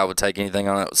don't think I would take anything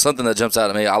on it. Something that jumps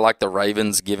out at me, I like the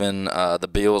Ravens giving the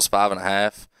Bills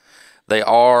 5.5. They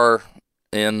are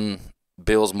in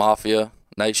Bills Mafia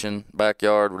Nation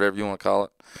backyard, whatever you want to call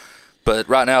it. But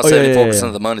right now, 74%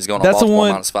 of the money's going on That's the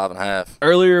Baltimore one- -5.5.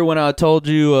 Earlier when I told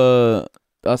you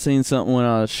I seen something when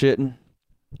I was shitting,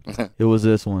 it was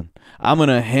this one. I'm going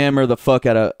to hammer the fuck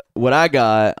out of what I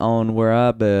got on where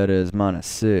I bet is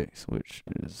 -6, which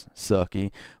is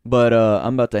sucky. But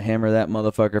I'm about to hammer that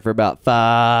motherfucker for about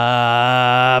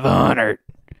 500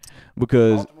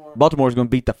 because Baltimore's going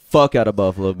to beat the fuck out of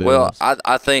Buffalo Bills. Well,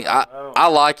 I think I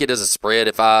like it as a spread.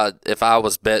 If I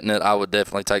was betting it, I would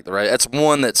definitely take the Ravens. That's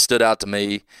one that stood out to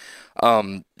me,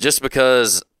 just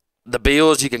because the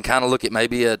Bills you can kind of look at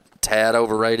maybe a tad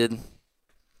overrated.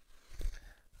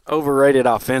 Overrated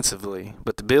offensively,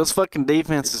 but the Bills' fucking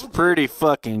defense is pretty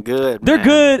fucking good. They're man.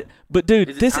 good, but dude,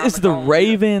 Is it this time is to the call them?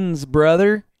 Ravens,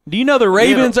 brother. Do you know the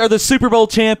Ravens are the Super Bowl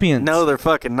champions? No, they're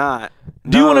fucking not.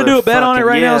 Do you No, wanna do they're a bet on it fucking-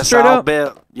 right now, yes, straight I'll up?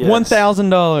 Bet, yes.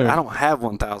 $1,000. I don't have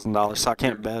 $1,000, so I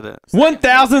can't bet it.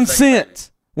 1,000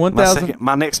 cents. My 1,000.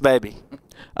 my next baby.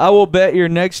 I will bet your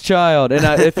next child, and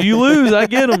if you lose, I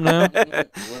get them now.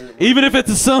 Even if it's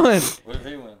a son.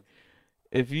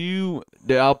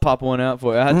 I'll pop one out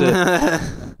for you. I had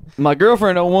to. My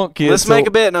girlfriend don't want kids. Let's make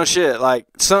a bet. No shit. Like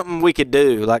something we could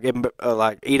do. Like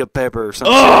eat a pepper or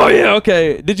something. Oh yeah,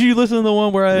 okay. Did you listen to the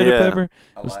one where I ate a pepper?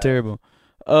 It was terrible.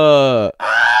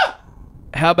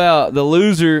 How about the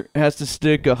loser has to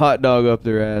stick a hot dog up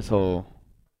their asshole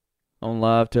on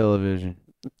live television?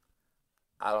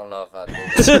 I don't know if I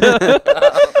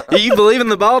do. Do you believe in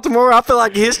the Baltimore? I feel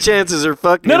like his chances are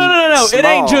fucking. No. Small. It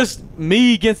ain't just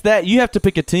me against that. You have to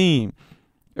pick a team.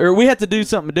 Or we have to do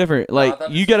something different. Like,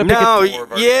 you got to pick a team.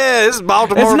 Yeah, this is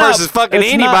Baltimore versus fucking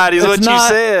anybody is what you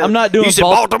said. I'm not doing You said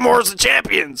Baltimore's the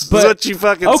champions. But, is what you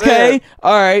fucking said. Okay,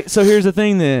 all right. So here's the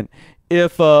thing then.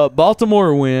 If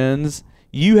Baltimore wins,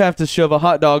 you have to shove a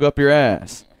hot dog up your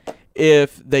ass.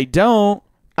 If they don't,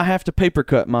 I have to paper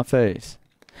cut my face.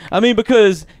 I mean,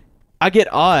 because I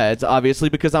get odds, obviously,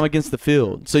 because I'm against the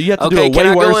field. So you have to do a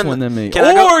way worse one than me.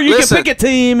 Or you can pick a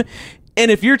team. And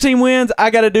if your team wins,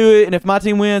 I got to do it. And if my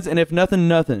team wins, and if nothing,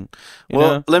 nothing.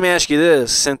 Well, let me ask you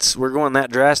this. Since we're going that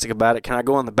drastic about it, can I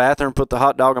go in the bathroom, put the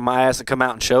hot dog in my ass, and come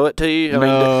out and show it to you? I mean,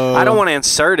 I don't want to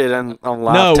insert it on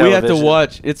live television. No, we have to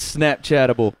watch. It's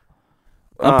Snapchatable.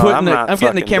 I'm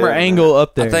getting the camera angle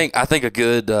up there. I think a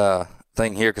good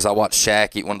thing here, because I watched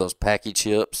Shaq eat one of those Pocky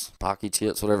chips,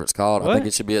 whatever it's called. What? I think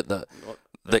it should be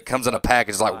that comes in a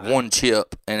package like one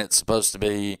chip, and it's supposed to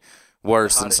be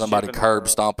worse than somebody curb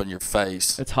stomping your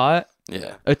face. It's hot?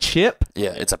 Yeah. A chip?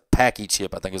 Yeah, it's a Packy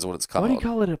chip, I think is what it's called. Why do you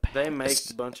call it a Packy? They make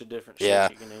a bunch of different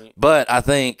shit you can eat. But I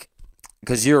think,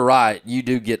 because you're right, you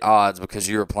do get odds because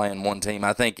you're playing one team.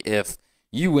 I think if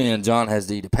you win, John has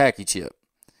to eat a Packy chip.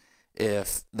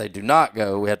 If they do not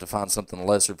go, we have to find something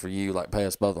lesser for you, like pay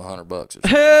us both $100 or something.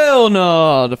 Hell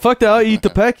no. The fuck that I'll eat the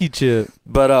Packy chip.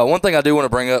 But one thing I do want to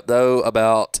bring up, though,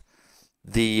 about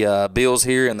the Bills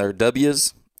here and their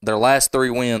W's, their last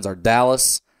 3 wins are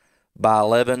Dallas by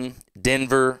 11,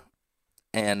 Denver,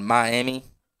 and Miami.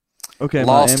 Okay,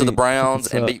 lost Miami to the Browns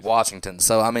and sucks. beat Washington.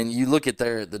 So, I mean, you look at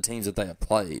the teams that they have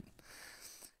played.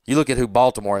 You look at who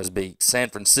Baltimore has beat. San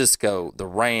Francisco, the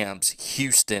Rams,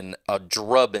 Houston, a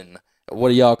drubbing. What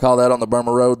do y'all call that on the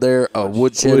Burma Road there? A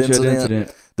woodshed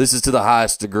incident. This is to the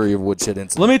highest degree of woodshed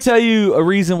incident. Let me tell you a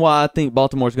reason why I think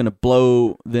Baltimore's going to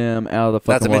blow them out of the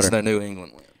fucking Not to water. mention their New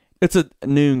England win. It's a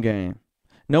noon game.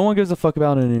 No one gives a fuck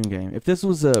about a noon game. If this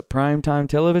was a primetime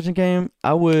television game,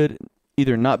 I would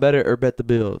either not bet it or bet the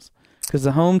Bills. Because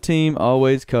the home team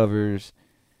always covers,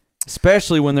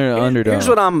 especially when they're an underdog. Here's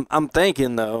what I'm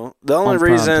thinking, though. The only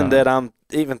reason that I'm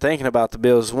even thinking about the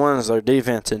Bills, one, is their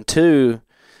defense, and two,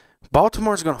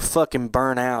 Baltimore's going to fucking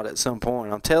burn out at some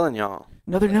point. I'm telling y'all.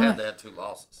 No, they're not. They had 2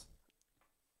 losses.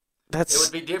 It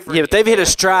would be different. Yeah, but they've hit a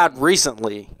stride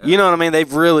recently. You know what I mean?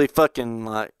 They've really fucking,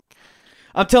 like...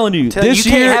 I'm telling you, this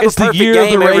you year can't have is a the year of the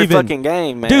game every Raven. fucking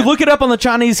game, man. Dude, look it up on the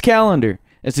Chinese calendar.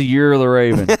 It's the year of the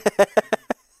Raven.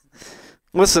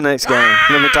 What's the next game?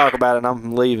 Let me talk about it.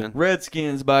 I'm leaving.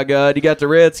 Redskins, by God. You got the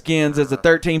Redskins as a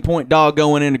 13-point dog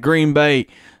going into Green Bay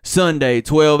Sunday,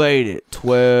 12-8 at 12.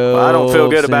 Well, I don't feel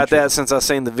good about Central. that since I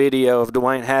seen the video of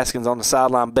Dwayne Haskins on the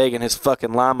sideline begging his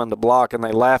fucking lineman to block, and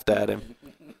they laughed at him.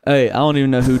 Hey, I don't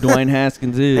even know who Dwayne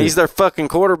Haskins is. He's their fucking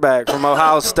quarterback from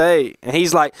Ohio State, and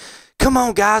he's like, "Come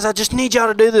on, guys, I just need y'all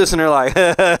to do this," and they're like,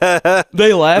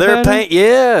 They laugh at him?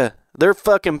 Yeah. They're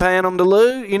fucking paying them to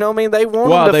lose. You know what I mean? They want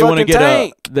them to they fucking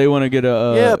tank. They want to get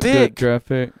a pick. good draft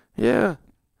pick. Yeah.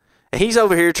 And he's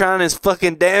over here trying his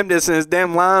fucking damnedest, and his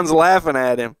damn line's laughing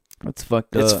at him. That's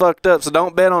fucked up. It's fucked up, so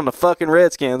don't bet on the fucking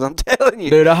Redskins. I'm telling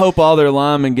you. Dude, I hope all their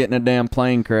linemen getting a damn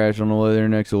plane crash on the way to their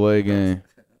next away game.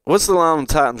 What's the line on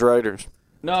the Titans Raiders?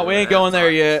 No, we ain't going there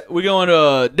yet. We're going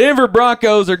to Denver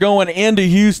Broncos are going into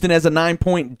Houston as a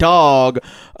 9-point dog.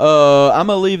 I'm going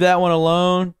to leave that one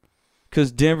alone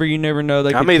because Denver, you never know.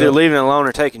 I'm either leaving it alone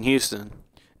or taking Houston.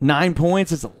 9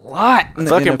 points is a lot. In the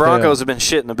Fucking NFL. Broncos have been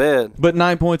shit in the bed. But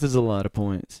 9 points is a lot of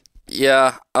points.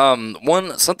 Yeah.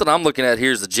 Something I'm looking at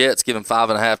here is the Jets giving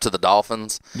 5.5 to the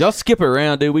Dolphins. Y'all skip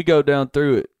around, dude. We go down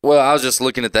through it. Well, I was just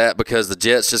looking at that because the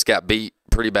Jets just got beat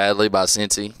pretty badly by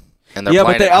Cincy. And they're Yeah,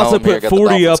 but playing they at also home here, put got the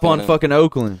 40 Dolphins up on coming in. fucking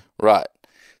Oakland. Right.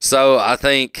 So I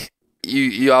think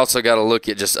you also got to look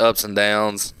at just ups and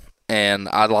downs. And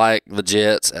I like the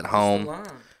Jets at home.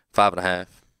 5.5.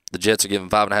 The Jets are giving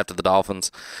 5.5 to the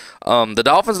Dolphins. The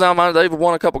Dolphins now, mind, they've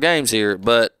won a couple games here,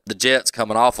 but the Jets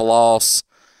coming off a loss.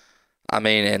 I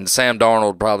mean, and Sam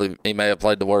Darnold he may have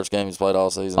played the worst game he's played all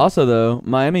season. Also, though,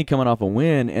 Miami coming off a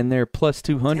win, and they're plus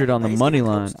 200 on the money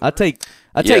line. I take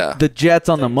the Jets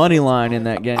on the money line in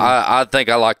that game. I think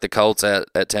I like the Colts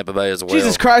at Tampa Bay as well.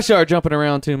 Jesus Christ, y'all are jumping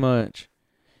around too much.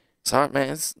 Sorry,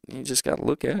 man. You just got to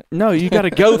look at it. No, you got to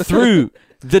go through.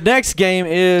 The next game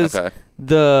is Okay.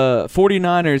 the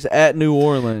 49ers at New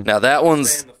Orleans. Now that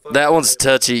one's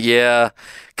touchy, yeah.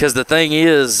 Because the thing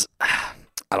is,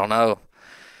 I don't know.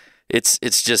 It's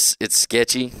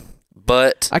sketchy,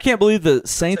 but I can't believe the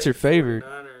Saints are favored.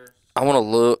 I want to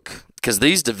look because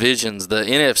these divisions, the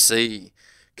NFC,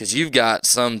 because you've got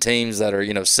some teams that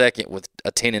are second with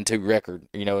a 10-2 record,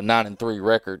 a 9-3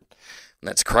 record. And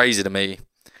that's crazy to me.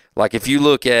 Like if you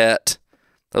look at,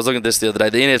 I was looking at this the other day.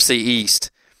 The NFC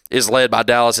East is led by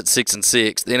Dallas at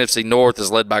 6-6. The NFC North is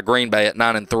led by Green Bay at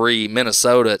 9-3.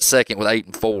 Minnesota at second with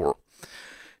 8-4.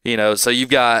 So you've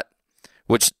got,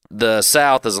 which the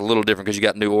South is a little different because you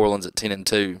got New Orleans at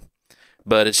 10-2.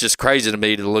 But it's just crazy to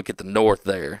me to look at the North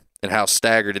there and how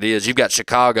staggered it is. You've got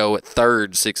Chicago at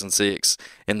third, 6-6.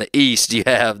 In the East, you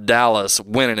have Dallas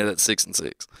winning it at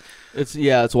 6-6.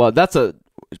 It's wild. That's a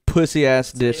pussy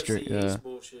ass district.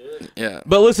 Yeah.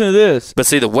 But listen to this. But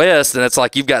see the West, and it's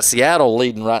like you've got Seattle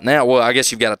leading right now. Well, I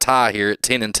guess you've got a tie here at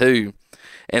 10-2,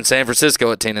 and San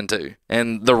Francisco at 10-2,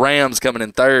 and the Rams coming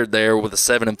in third there with a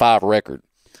 7-5 record.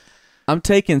 I'm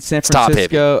taking San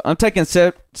Francisco. I'm taking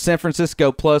San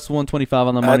Francisco plus 125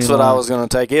 on the money line. That's what I was going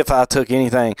to take if I took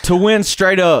anything. To win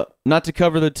straight up, not to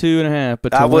cover the 2.5, but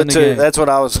to win the game. That's what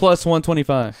I was. Plus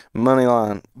 125 money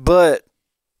line. But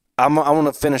I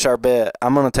want to finish our bet.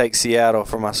 I'm going to take Seattle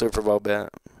for my Super Bowl bet.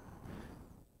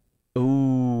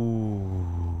 Ooh,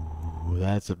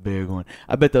 that's a big one.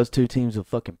 I bet those two teams will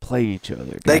fucking play each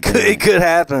other. It could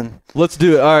happen. Let's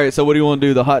do it. All right. So what do you want to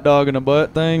do? The hot dog in a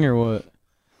butt thing or what?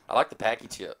 I like the packy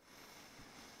chip.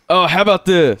 Oh, how about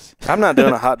this? I'm not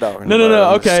doing a hot dog.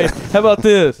 No. Okay. How about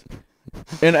this?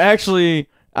 And actually,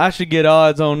 I should get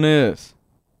odds on this,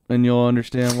 and you'll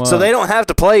understand why. So they don't have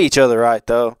to play each other, right?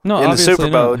 Though no, in the Super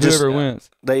Bowl, not. Whoever wins.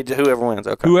 Whoever wins.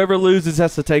 Okay. Whoever loses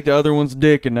has to take the other one's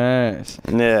dick in the ass.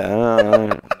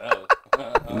 Yeah.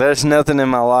 There's nothing in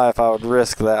my life I would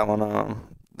risk that one on.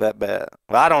 That bet.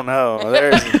 Well, I don't know.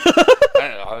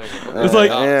 It's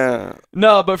like yeah.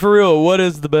 No, but for real, what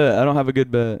is the bet? I don't have a good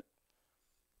bet.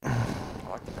 I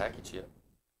like the packy chip.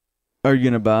 Are you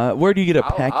gonna buy it? Where do you get a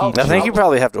packy? I think you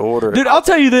probably have to order it. Dude, I'll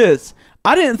tell you this.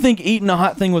 I didn't think eating a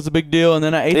hot thing was a big deal, and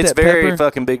then I ate It's that pepper. very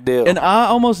fucking big deal. And I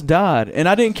almost died, and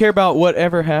I didn't care about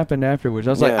whatever happened afterwards.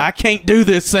 I was like, Yeah. I can't do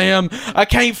this, Sam. I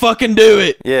can't fucking do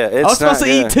it. Yeah, it's I was supposed not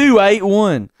to eat good. 2. I ate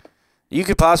 1. You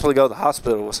could possibly go to the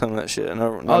hospital with some of that shit.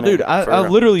 Dude, I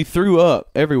literally threw up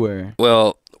everywhere.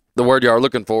 Well, the word you are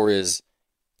looking for is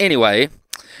anyway.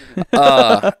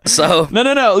 So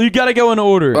No. You got to go in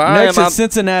order. Well, Next is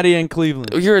Cincinnati and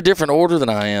Cleveland. you're a different order than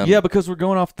I am. Yeah, because we're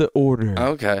going off the order.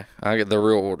 Okay, I get the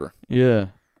real order. Yeah.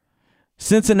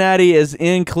 Cincinnati is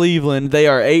in Cleveland. They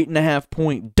are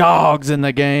 8.5-point dogs in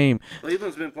the game.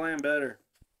 Cleveland's been playing better.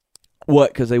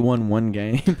 What? Because they won 1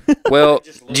 game. Well,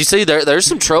 did you see there's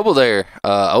some trouble there?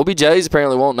 OBJ's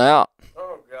apparently wanting out.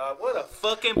 Oh God, what a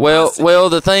fucking. Well,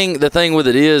 the thing with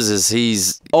it is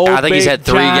he's. Old I think he's had Big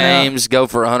 3 China. games go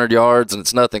for 100 yards, and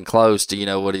it's nothing close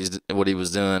to what he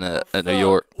was doing at New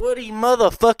York. What do you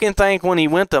motherfucking think when he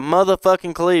went to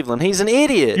motherfucking Cleveland? He's an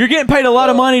idiot. You're getting paid a lot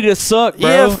of money to suck, bro.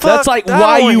 Yeah, fuck, That's like I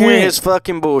why don't you hear win. his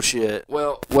fucking bullshit.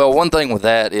 Well, one thing with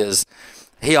that is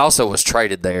he also was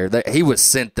traded there. He was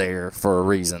sent there for a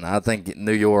reason. I think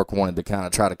New York wanted to kind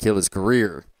of try to kill his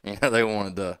career. They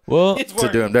wanted to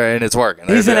do him there, and it's working.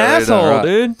 He's an asshole,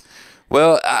 dude.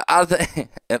 Well, I think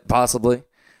possibly.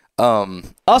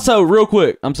 Also, real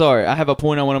quick, I'm sorry. I have a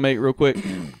point I want to make real quick.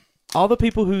 All the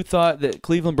people who thought that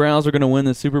Cleveland Browns were going to win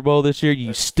the Super Bowl this year,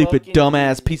 you stupid,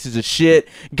 dumbass pieces of shit,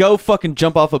 go fucking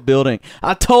jump off a building.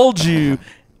 I told you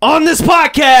on this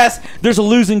podcast, there's a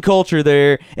losing culture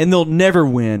there, and they'll never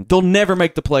win. They'll never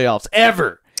make the playoffs,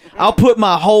 ever. I'll put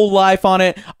my whole life on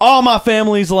it, all my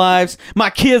family's lives, my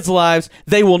kids' lives.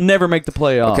 They will never make the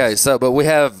playoffs. Okay, but we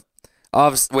have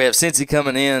Cincy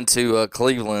coming in to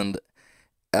Cleveland,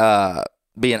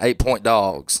 being 8-point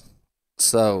dogs.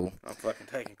 So I'm fucking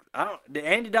taking. Did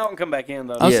Andy Dalton come back in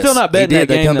though? I'm still not betting he did.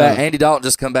 that game, They come back. though. Andy Dalton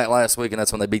just come back last week, and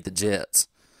that's when they beat the Jets.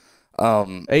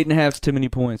 8.5's too many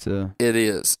points, though. It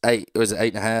is 8. Was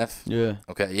it 8.5? Yeah.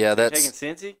 Okay, yeah, that's.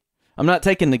 taking Cincy? I'm not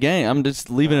taking the game. I'm just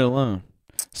leaving it alone.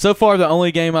 So far, the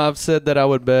only game I've said that I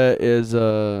would bet is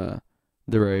the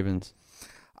Ravens.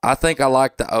 I think I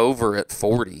like the over at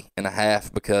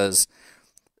 40.5 because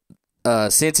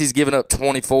since he's given up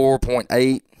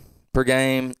 24.8 per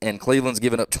game and Cleveland's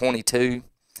given up 22,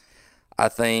 I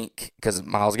think because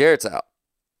Myles Garrett's out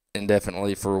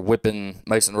indefinitely for whipping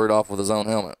Mason Rudolph with his own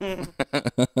helmet.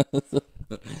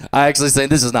 I actually say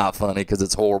this is not funny because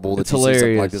it's horrible that It's you see something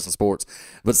hilarious. like this in sports.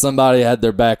 But somebody had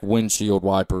their back windshield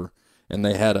wiper and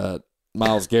they had a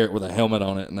Myles Garrett with a helmet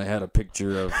on it, and they had a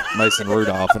picture of Mason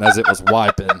Rudolph, and as it was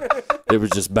wiping, It was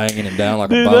just banging him down like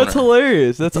a Dude, boner. that's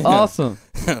hilarious. That's awesome.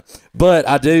 But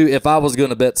I do, if I was going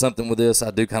to bet something with this,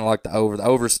 I do kind of like the over.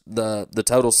 The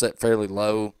total set fairly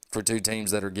low for two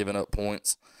teams that are giving up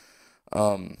points.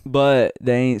 But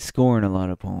they ain't scoring a lot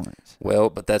of points. Well,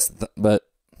 but but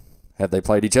have they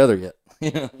played each other yet?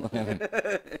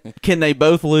 Can they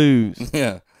both lose?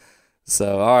 Yeah.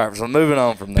 So all right, so moving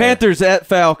on from there. Panthers at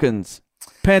Falcons.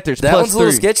 Panthers That plus one's a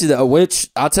little 3. sketchy though. Which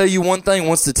I'll tell you one thing,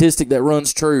 one statistic that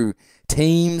runs true: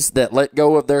 teams that let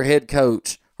go of their head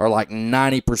coach are like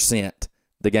 90%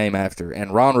 the game after.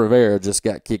 And Ron Rivera just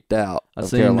got kicked out I of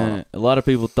seen Carolina. that. A lot of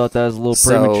people thought that was a little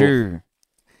So- premature.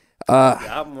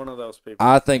 Yeah, I'm one of those people.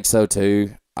 I think so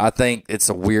too. I think it's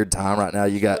a weird time right now.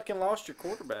 You got fucking lost your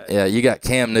quarterback. you got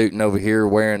Cam Newton over here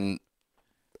wearing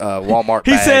Walmart.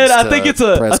 He bags said, to I think it's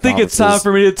time conferences."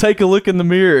 for me to take a look in the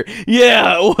mirror.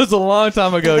 Yeah, it was a long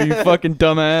time ago, you fucking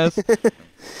dumbass.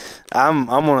 I'm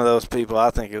one of those people. I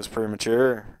think it was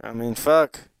premature. I mean,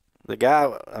 fuck the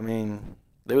guy. I mean,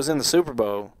 it was in the Super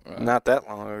Bowl not that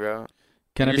long ago.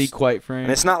 Can I be quite frank?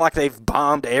 And it's not like they've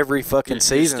bombed every fucking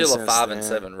season. You're still a since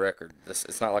 5-7 then. record.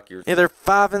 It's not like you're. Yeah, they're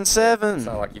 5-7. It's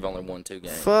not like you've only won 2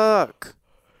 games. Fuck.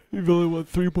 You've only won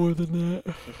 3 more than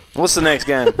that. What's the next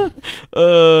game?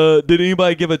 Did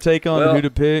anybody give a take on Well, who to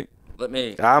pick? Let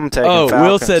me. I'm taking Oh, Falcons.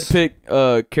 Will said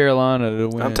pick Carolina to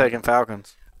win. I'm taking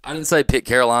Falcons. I didn't say pick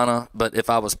Carolina, but if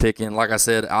I was picking, like I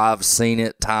said, I've seen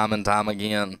it time and time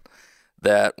again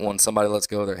that when somebody lets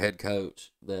go of their head coach,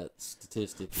 that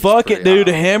statistic. is Fuck it, pretty dude.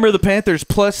 high. Hammer the Panthers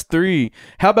plus 3.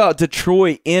 How about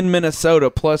Detroit in Minnesota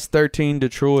plus 13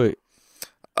 Detroit?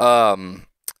 The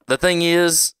thing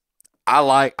is,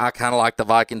 I kind of like the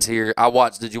Vikings here.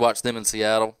 Did you watch them in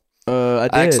Seattle? I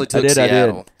did. I actually took I did.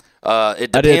 Seattle. It I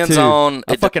did depends too. on.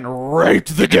 I fucking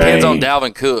raped the It depends on game.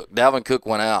 Dalvin Cook. Dalvin Cook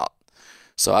went out,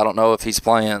 so I don't know if he's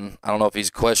playing. I don't know if he's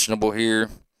questionable here.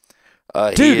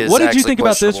 He Dude, is what did you actually think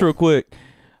about this questionable. real quick?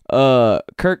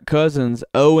 Kirk Cousins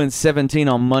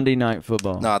 0-17 on Monday Night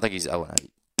Football. No, I think he's 0-8.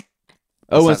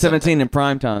 0-17 in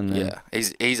primetime. Then. Yeah,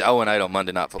 he's 0-8 on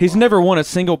Monday Night Football. He's never won a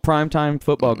single primetime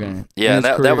football game. Yeah, in his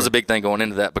that career. was a big thing going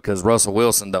into that because Russell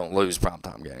Wilson don't lose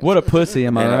primetime games. What a pussy,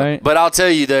 am I You know? right? But I'll tell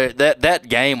you that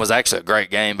game was actually a great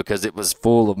game because it was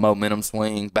full of momentum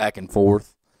swing back and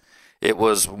forth. It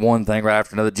was one thing right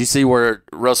after another. Did you see where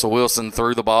Russell Wilson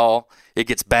threw the ball? It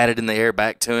gets batted in the air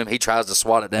back to him. He tries to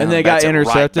swat it down. And they bats got it right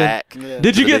intercepted? back Did to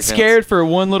you the get defense. scared for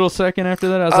one little second after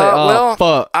that? I was like, oh, well,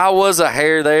 fuck. I was a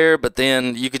hair there, but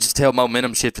then you could just tell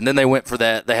momentum shifting. Then they went for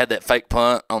that. They had that fake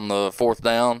punt on the 4th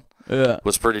down. Yeah.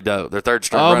 Was pretty dope. Their third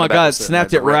string. Oh, running my back God. was sitting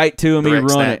Snapped there it right to him. He direct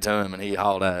run snap it. to him, and he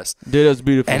hauled ass. Dude, that was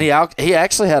beautiful. And he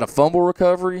actually had a fumble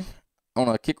recovery on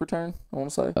a kick return, I want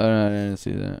to say. I didn't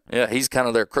see that. Yeah, he's kind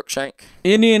of their Crookshank.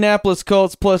 Indianapolis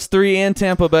Colts plus 3 and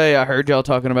Tampa Bay. I heard y'all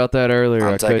talking about that earlier.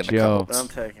 I'm I taking cut the you off. Colts. I'm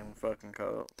taking fucking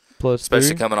Colts. Plus Especially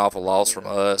 3. coming off a loss from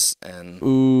us. And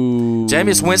Ooh.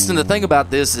 Jameis Winston, the thing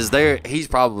about this is he's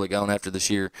probably going after this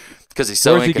year because he's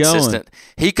so Where's he going? inconsistent.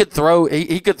 He could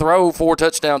throw 4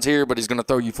 touchdowns here, but he's going to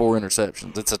throw you 4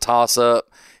 interceptions. It's a toss-up.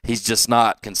 He's just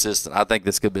not consistent. I think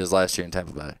this could be his last year in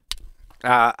Tampa Bay.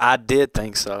 I did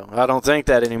think so. I don't think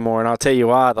that anymore, and I'll tell you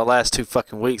why. The last 2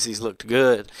 fucking weeks he's looked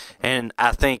good, and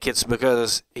I think it's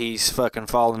because he's fucking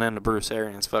falling into Bruce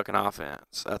Arians' fucking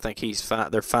offense. I think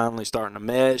they're finally starting to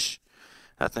mesh.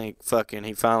 I think fucking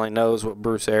he finally knows what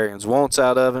Bruce Arians wants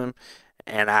out of him,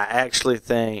 and I actually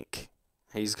think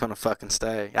he's gonna fucking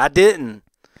stay. I didn't,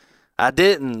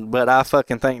 but I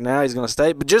fucking think now he's gonna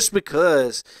stay. But just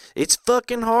because it's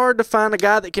fucking hard to find a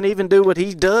guy that can even do what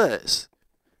he does.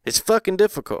 It's fucking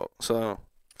difficult. So,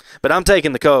 but I'm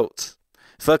taking the Colts.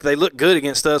 Fuck, they look good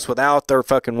against us without their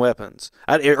fucking weapons.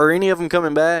 Are any of them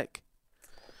coming back?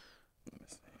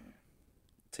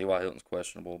 T.Y. Hilton's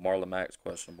questionable. Marlon Mack's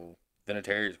questionable.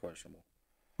 Vinatieri's questionable.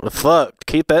 Well, fuck,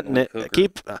 keep that Cooker.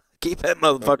 keep that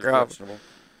motherfucker Cooker's off. questionable.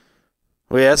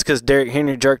 Well, yeah, that's because Derrick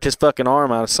Henry jerked his fucking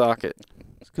arm out of socket.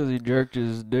 It's because he jerked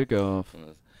his dick off.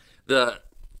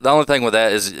 The only thing with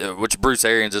that is, which Bruce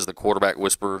Arians is the quarterback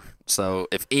whisperer. So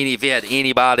if he had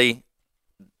anybody,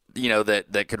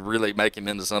 that could really make him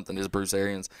into something, is Bruce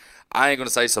Arians. I ain't gonna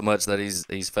say so much that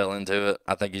he's fell into it.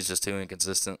 I think he's just too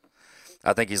inconsistent.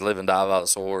 I think he's living die by the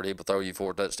sword. He will throw you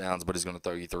 4 touchdowns, but he's gonna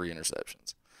throw you 3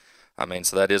 interceptions. I mean,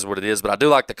 so that is what it is. But I do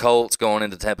like the Colts going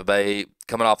into Tampa Bay,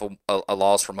 coming off a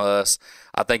loss from us.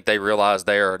 I think they realize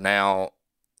they are now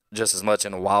just as much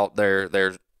in the wild.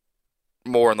 They're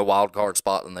more in the wild card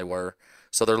spot than they were,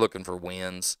 so they're looking for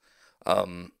wins,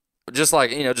 just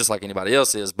like anybody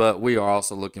else is. But we are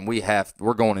also looking.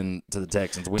 We're going into the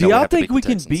Texans. Do y'all think we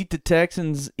can beat the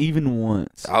Texans even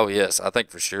once? Oh yes, I think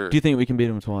for sure. Do you think we can beat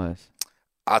them twice?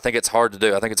 I think it's hard to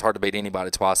do. I think it's hard to beat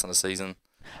anybody twice in a season,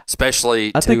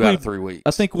 especially I think 2 out of 3 weeks.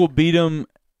 I think we'll beat them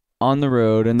on the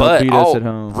road, and but they'll beat us at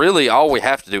home. Really, all we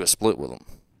have to do is split with them.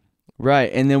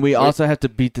 Right, and then we also have to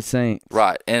beat the Saints.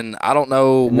 Right, and I don't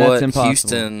know And that's what impossible.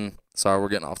 Houston. Sorry, we're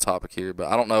getting off topic here, but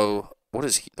I don't know what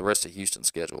does the rest of Houston's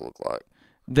schedule look like.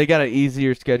 They got an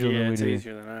easier schedule than we it's do.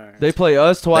 easier than ours. They play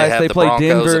us twice. They have They the play Broncos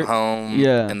Denver at home,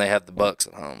 Yeah. and they have the Bucks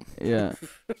at home. Yeah.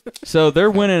 So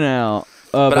they're winning out.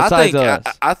 But Besides I us.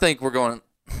 think I think we're going.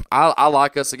 I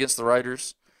like us against the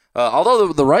Raiders.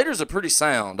 Although the Raiders are pretty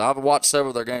sound. I've watched several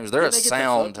of their games. They're Didn't a they get the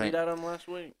sound fuck beat team. out of them last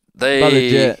week? They by the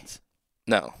Jets.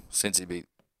 No, Cincy beat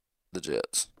the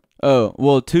Jets. Oh,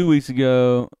 well, 2 weeks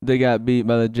ago they got beat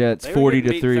by the Jets They were 40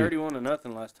 getting to beat 3.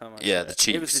 31-0 last time. Yeah, the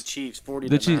checked. It was Chiefs. the Chiefs 40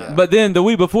 The to Chiefs, 9. but then the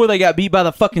week before they got beat by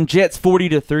the fucking Jets 40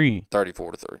 to 3.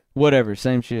 34-3. Whatever,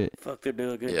 same shit. Fuck, they're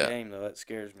doing a good Yeah. game though. That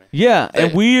scares me. Yeah,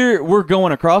 and Hey. we're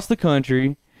going across the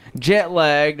country, jet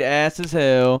lagged, ass as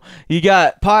hell. You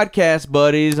got podcast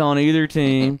buddies on either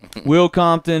team. Will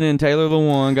Compton and Taylor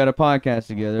Lewan got a podcast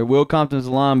together. Will Compton's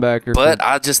a linebacker. But for-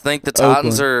 I just think the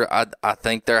Titans are. I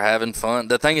think they're having fun.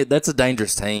 The thing is, that's a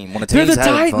dangerous team. When a they're team's the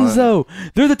having Titans, fun, though.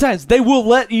 They're the Titans. They will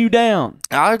let you down.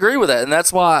 I agree with that, and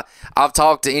that's why I've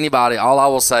talked to anybody. All I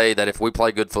will say that if we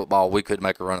play good football, we could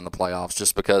make a run in the playoffs.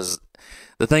 Just because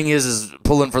the thing is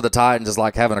pulling for the Titans is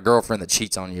like having a girlfriend that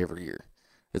cheats on you every year.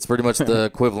 It's pretty much the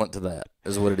equivalent to that,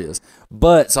 is what it is.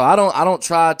 But so I don't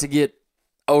try to get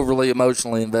overly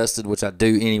emotionally invested, which I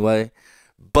do anyway.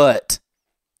 But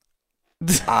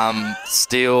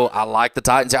I like the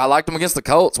Titans. I liked them against the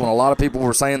Colts when a lot of people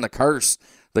were saying the curse,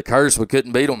 we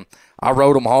couldn't beat them. I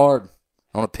rode them hard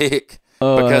on a pick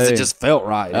because hey. it just felt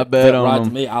right. I It bet felt on right them.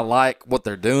 to me. I like what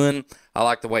they're doing. I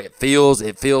like the way it feels.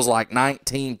 It feels like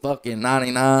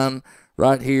 1999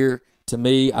 right here. To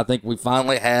me, I think we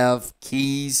finally have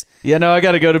keys. Yeah, no, I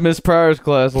got to go to Miss Pryor's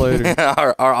class later.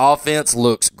 our offense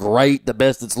looks great, the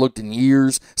best it's looked in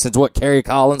years since Kerry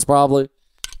Collins probably.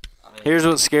 Here's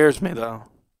what scares me though.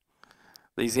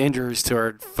 These injuries to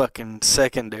our fucking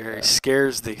secondary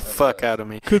scares the fuck out of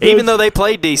me. Even though they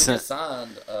play decent.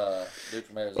 Signed, Oh,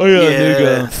 yeah, new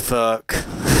guy. Fuck.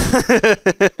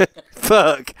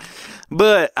 Fuck.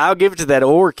 But I'll give it to that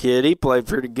Orr kid. He played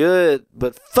pretty good.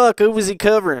 But fuck, who was he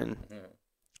covering?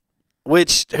 Who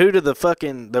do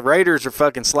the Raiders are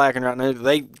fucking slacking right now.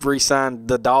 They re-signed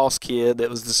the Doss kid that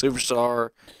was the superstar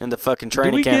in the fucking Did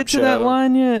training we camp get to show. that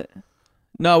line yet?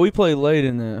 No, we played late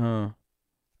in that, huh?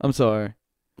 I'm sorry.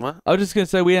 What? I was just going to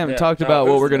say we haven't talked about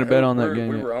what we're going to bet on that game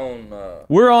We yet. were on.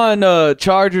 We're on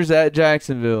Chargers at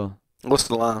Jacksonville. What's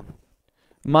the line?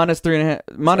 -3.5,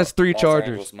 -3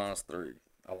 Chargers. -3.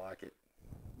 I like it.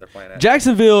 They're playing.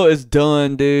 Jacksonville is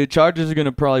done, dude. Chargers are going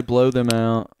to probably blow them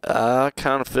out. I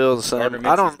kind of feel the same.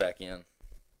 I don't. back in.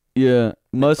 Yeah,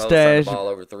 mustache, Ball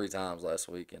over 3 times last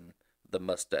week, and the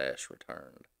mustache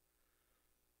returned.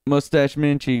 mustache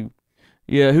Minchie.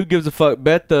 Yeah, who gives a fuck?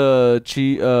 Bet the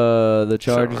Chargers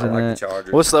I in like that. the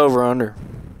Chargers. What's the over under?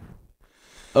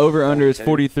 Over under is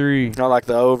 43. I like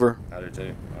the over. I do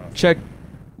too.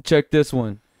 Check this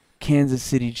one. Kansas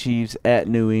City Chiefs at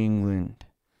New England.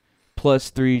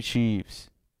 +3 Chiefs.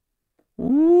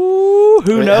 Ooh,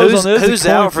 who knows on this? Who's A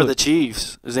coin out for flip. the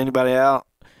Chiefs? Is anybody out?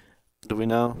 Do we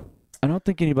know? I don't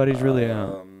think anybody's really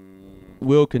out.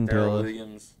 Will can tell us.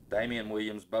 Williams, Damian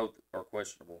Williams, both are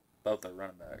questionable. Both are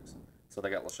running backs. So they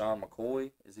got LaShawn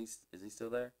McCoy. Is he still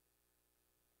there?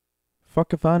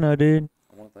 Fuck if I know, dude.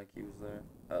 I don't think he was there.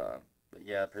 But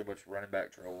yeah, pretty much running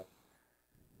back troll.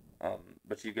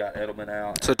 But you got Edelman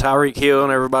out. So Tyreek Hill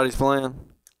and everybody's playing.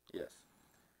 Yes.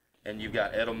 And you've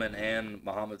got Edelman and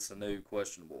Mohamed Sanu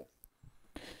questionable.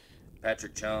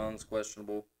 Patrick Chung's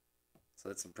questionable. So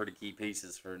that's some pretty key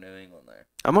pieces for New England there.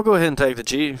 I'm gonna go ahead and take the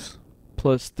Chiefs.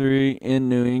 +3 in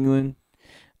New England.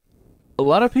 A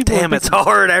lot of people. Damn, it's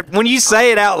hard. When you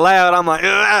say it out loud, I'm like,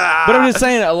 "Ugh." But I'm just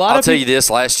saying, a lot I'll of tell people. you this: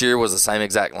 last year was the same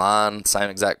exact line, same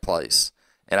exact place,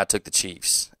 and I took the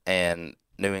Chiefs, and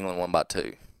New England won by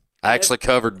 2. I actually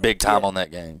covered big time on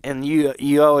that game. And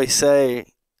you always say,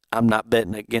 I'm not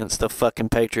betting against the fucking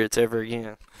Patriots ever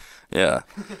again. Yeah,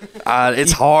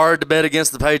 it's hard to bet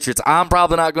against the Patriots. I'm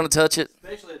probably not going to touch it.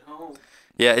 Especially at home.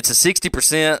 Yeah, it's a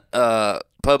 60%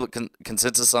 public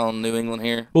consensus on New England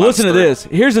here. Well, listen to -3. this.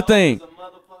 Here's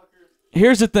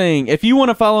the thing. If you want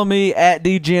to follow me at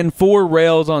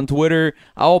DGen4Rails on Twitter,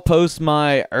 I'll post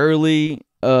my early.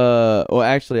 Well,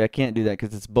 actually, I can't do that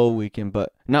because it's bowl weekend,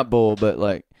 but not bowl, but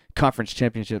like conference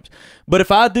championships. But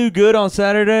if I do good on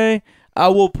Saturday, I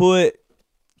will put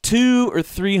 $200 or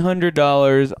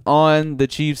 $300 on the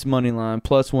Chiefs money line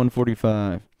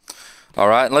 +145. All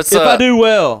right, let's. If I do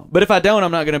well, but if I don't,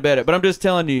 I'm not going to bet it. But I'm just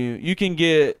telling you, you can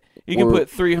put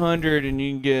 300 and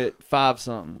you can get 5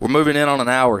 something. We're moving in on an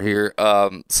hour here,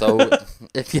 so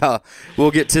if y'all,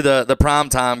 we'll get to the prime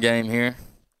time game here.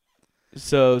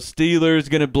 So Steelers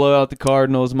going to blow out the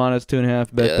Cardinals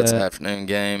 -2.5. Bet That's an that. afternoon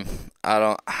game. I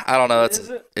don't know.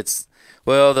 It's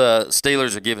well, the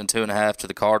Steelers are giving 2.5 to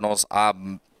the Cardinals. I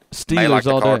may Steelers like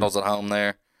the all Cardinals day. at home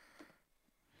there.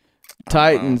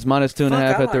 Titans -2.5 Fuck, I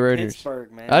at the like Raiders.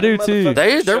 Pittsburgh, man. I do Them too. motherfuckers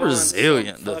They're showing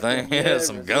resilient. some The thing, fucking- yeah,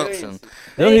 some gumption. resiliency.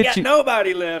 They'll They ain't hit got you.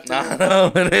 nobody left. I know.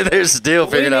 They're still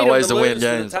We figuring need out them ways to win lose the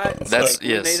games. Titans. That's We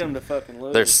need yes. them to fucking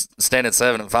lose. They're standing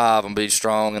 7-5 and be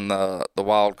strong in the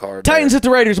wild card. Titans there. at the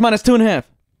Raiders -2.5.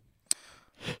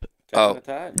 Oh, The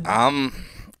Titans.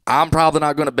 I'm probably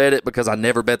not going to bet it because I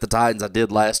never bet the Titans. I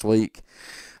did last week.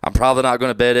 I'm probably not going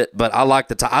to bet it, but I like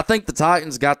I think the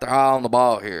Titans got their eye on the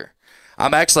ball here.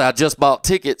 I just bought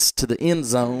tickets to the end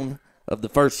zone of the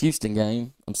first Houston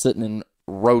game. I'm sitting in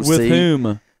row With C.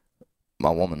 whom? My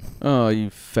woman. Oh, you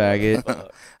faggot.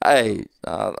 Hey,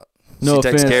 No she takes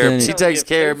offense care. to any- She takes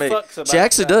care of me. Two fucks about She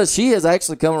actually that. does. She has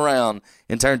actually come around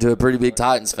and turned to a pretty big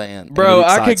Titans fan. and Bro, it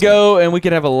I could excites me. go and we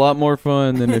could have a lot more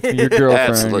fun than if your girlfriend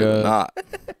Absolutely goes. not.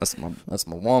 That's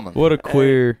my woman. What a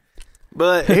queer.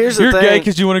 But here's the You're gay thing.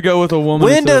 because you want to go with a woman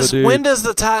When instead of a does dude. when does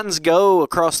the Titans go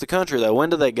across the country though? When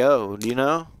do they go? Do you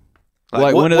know?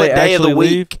 Like, what, when do what they day actually of the leave?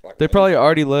 week? They probably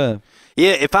already left.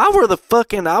 Yeah, if I were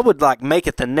I would like make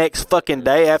it the next fucking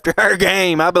day after our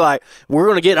game. I'd be like, we're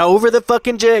gonna get over the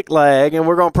fucking jet lag and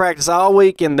we're gonna practice all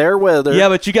week in their weather. Yeah,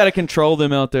 but you got to control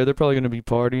them out there. They're probably going to be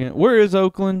partying. Where is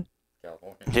Oakland?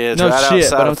 Yeah, it's No right shit,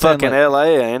 outside but I'm of saying, fucking like, L.A.,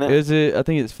 ain't it? Is it? I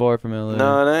think it's far from LA.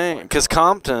 No, it ain't. Cause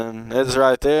Compton is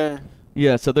right there.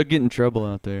 Yeah, so they're getting trouble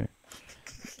out there.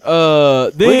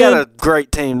 Then, We got a great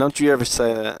team. Don't you ever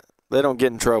say that. They don't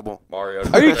get in trouble. Mario.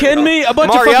 Are you kidding me? A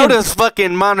bunch Mariota's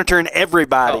fucking monitoring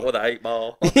everybody. with an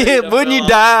 8-ball. Yeah, wouldn't you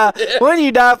die? Wouldn't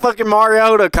you die? Fucking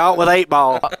Mariota caught with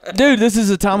 8-ball. Dude, this is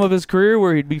a time of his career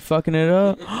where he'd be fucking it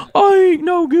up. I ain't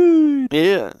no good.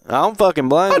 Yeah, I don't fucking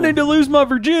blame I him. need to lose my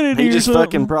virginity. He or just something.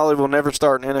 fucking probably will never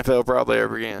start in NFL probably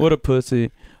ever again. What a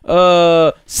pussy.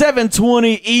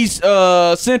 7:20 East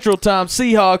Central Time.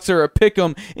 Seahawks are a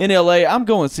pick'em in LA. I'm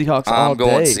going Seahawks all I'm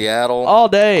going day. Seattle. All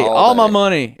day. All my day.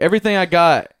 money. Everything I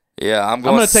got. Yeah, I'm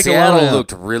going gonna take a Seattle run out.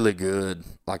 looked really good.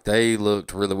 Like they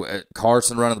looked really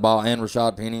Carson running the ball and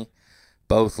Rashad Penny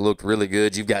both looked really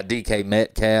good. You've got DK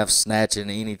Metcalf snatching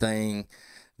anything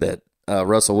that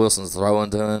Russell Wilson's throwing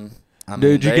to him. I mean,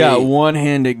 Dude, you got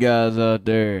one-handed guys out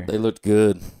there. They looked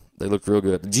good. They looked real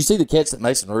good. Did you see the catch that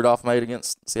Mason Rudolph made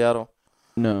against Seattle?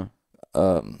 No.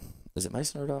 Is it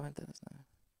Mason Rudolph? Ain't that his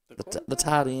name? The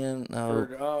tight end? No.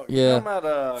 Oh, Yeah,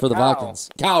 for the Kyle. Vikings.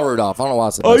 Kyle Rudolph. I don't know why I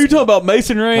said Oh, Mason you're talking about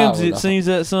Mason Ramsey. It Rudolph. sings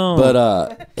that song.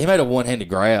 But he made a one-handed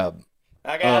grab.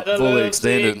 I got the fully little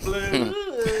extended. big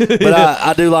blue. But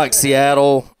I do like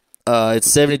Seattle. It's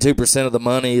 72% of the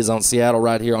money is on Seattle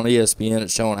right here on ESPN.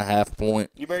 It's showing a 0.5 point.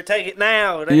 You better take it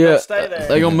now. It ain't yeah, gonna stay there.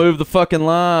 they gonna move the fucking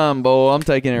line, boy. I'm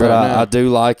taking it But right now. I do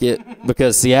like it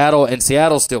because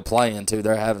Seattle's still playing too.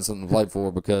 They're having something to play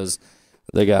for because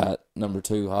they got number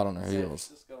 2 hot on their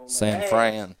heels. San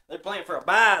Fran. They're playing for a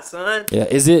bye, son. Yeah,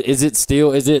 is it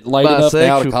late enough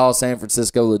now to Bisexual. call San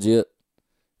Francisco legit?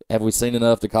 Have we seen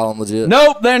enough to call them legit?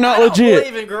 Nope, they're not I don't legit.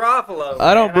 believe in Garoppolo.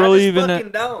 I don't man. believe I in just it.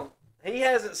 fucking don't. He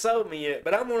hasn't sold me yet,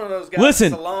 but I'm one of those guys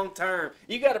Listen. that's a long term.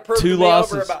 You got to prove 2 to me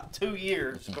losses. over about 2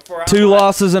 years before I'm 2 like,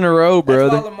 losses in a row, That's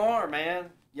brother. why Lamar, man.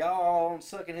 Y'all all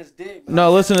sucking his dick. but No,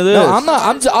 I'm listen to saying- this. No, I'm not.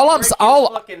 I'm just, all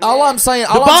I'm saying.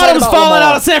 The bottom's falling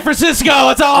out of San Francisco.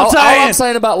 That's all I'm All saying. I'm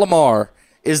saying about Lamar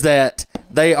is that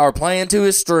they are playing to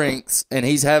his strengths, and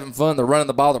he's having fun. They're running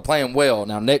the ball. They're playing well.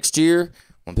 Now, next year,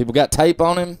 when people got tape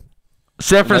on him,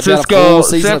 San they've got a full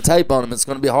season of tape on him, it's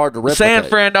going to be hard to replicate. San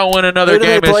Fran don't win another Who do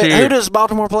they game this play? Who year. does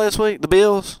Baltimore play this week? The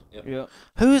Bills? Yep.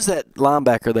 Who is that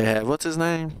linebacker they have? What's his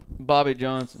name? Bobby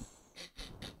Johnson.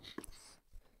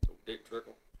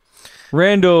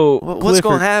 Randall. What's Clifford.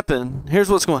 going to happen? Here's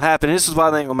what's going to happen. This is why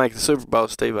they ain't going to make the Super Bowl,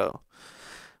 Steve-O.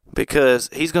 Because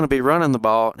he's going to be running the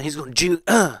ball, and he's going to juke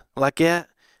like that,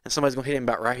 and somebody's going to hit him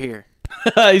about right here.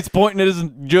 He's pointing at his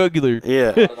jugular.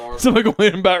 Yeah. Somebody gonna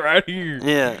hit him about right here.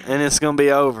 Yeah, and it's going to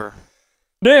be over.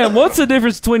 Damn, what's the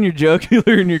difference between your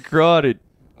jugular and your carotid?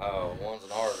 Oh, one's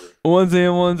an artery. One's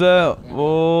in, one's out.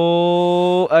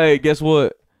 Oh, hey, guess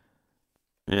what?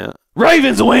 Yeah.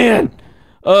 Ravens win.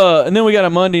 And then we got a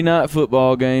Monday night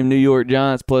football game. New York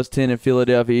Giants +10 and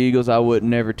Philadelphia Eagles. I would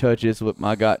never touch this with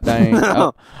my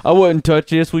goddamn. I wouldn't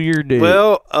touch this with your dick.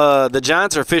 Well, the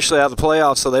Giants are officially out of the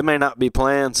playoffs, so they may not be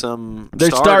playing some They're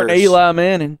starters. starting Eli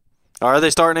Manning. Are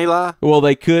they starting Eli? Well,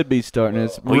 they could be starting.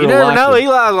 It's Well, you real never know. likely.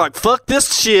 Eli's like, fuck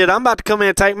this shit. I'm about to come in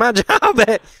and take my job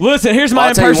back. Listen, here's my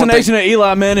I'll tell you one impersonation of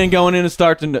Eli Manning going in and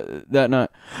starting that night.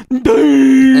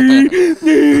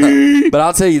 But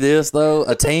I'll tell you this though,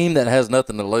 a team that has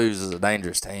nothing to lose is a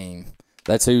dangerous team.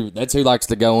 That's who likes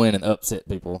to go in and upset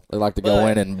people. They like to go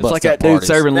in and It's bust like up that dude parties.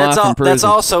 serving life in prison. That's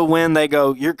also when they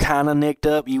go, you're kind of nicked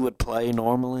up. You would play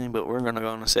normally, but we're going to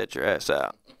go and set your ass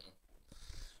out.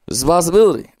 It's a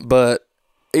possibility, but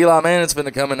Eli Manning's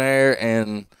finna come in there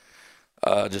and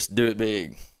just do it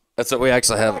big. That's what we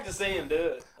actually I have. like to see him do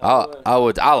it.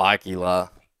 I like Eli.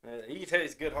 You can tell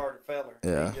he's a good-hearted feller.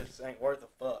 Yeah. He just ain't worth a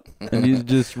fuck. And he's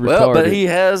just retarded. Well, but he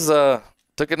has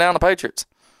took it down the Patriots.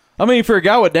 I mean, for a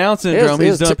guy with Down syndrome, He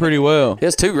he's has done pretty well. He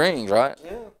has 2 rings, right?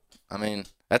 Yeah. I mean,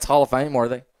 that's Hall of Fame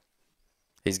worthy.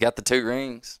 He's got the 2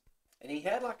 rings. And he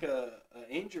had like a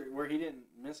injury where he didn't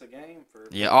miss a game for.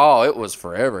 Yeah. Oh, it was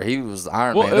forever. He was the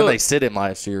Iron Well, Man. Then they sit him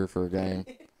last year for a game.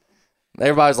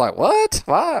 Everybody's like, "What?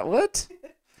 Why? What?"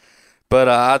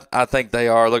 But I think they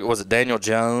are. Look, was it Daniel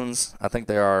Jones? I think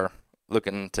they are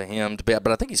looking to him to be.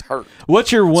 But I think he's hurt.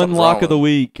 What's your one Something's lock wrong of the with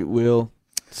week, Will?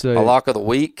 Say A it. lock of the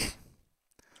week.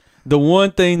 The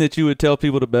one thing that you would tell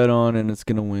people to bet on and it's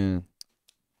going to win.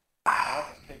 I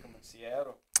pick him in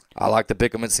Seattle. I like to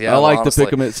pick them in Seattle. I like honestly.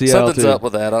 to pick 'em at Seattle, Something's too. up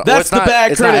with that. That's the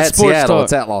bad it's credit not at sports Seattle. talk.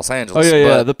 It's at Los Oh, Angeles.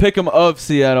 yeah. The pick 'em of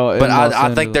Seattle. But and Los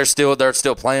I think Angeles. they're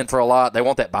still playing for a lot. They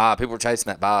want that bye. People are chasing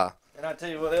that bye. And I tell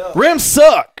you what else. Rams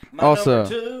suck. My Also, number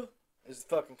 2 is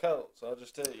the fucking Colts. I'll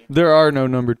just tell you. there are no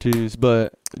number 2s,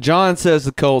 but John says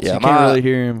the Colts. Yeah, you can't my- really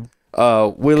hear him.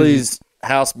 Willie's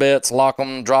house bets, lock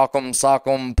 'em, drock 'em, sock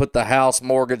 'em, put the house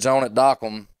mortgage on it, dock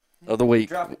 'em of the week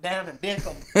Drop it down and dick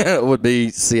him. would be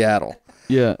Seattle.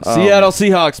 Yeah, Seattle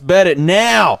Seahawks. Bet it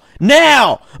now.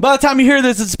 Now. By the time you hear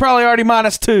this, it's probably already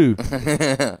 -2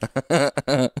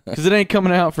 because it ain't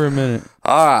coming out for a minute.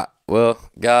 All right. Well,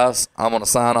 guys, I'm going to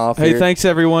sign off Hey, here. thanks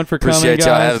everyone for coming, Appreciate guys.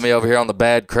 y'all having me over here on the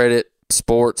Bad Credit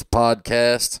Sports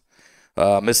Podcast.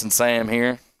 Missing Sam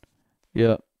here.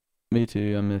 Yep, me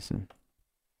too. I'm missing.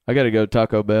 I got to go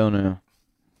Taco Bell now.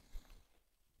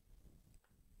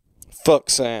 Fuck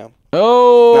Sam.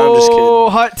 Oh, No, I'm just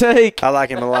kidding. hot take. I like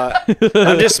him a lot.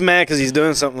 I'm just mad because he's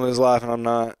doing something with his life and I'm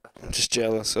not. I'm just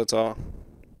jealous. That's all.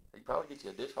 He probably get you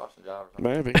a dishwashing job or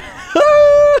Maybe.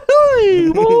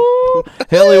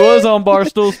 Hell, he was on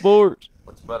Barstool Sports.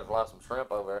 What's better fly some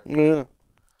shrimp over there? Yeah.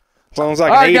 As long as I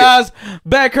All can right, eat guys.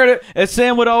 Bad credit. As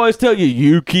Sam would always tell you,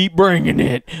 you keep bringing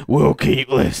it. We'll keep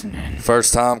listening.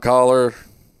 First time caller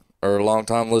or long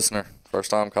time listener?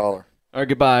 First time caller. All right,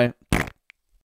 goodbye.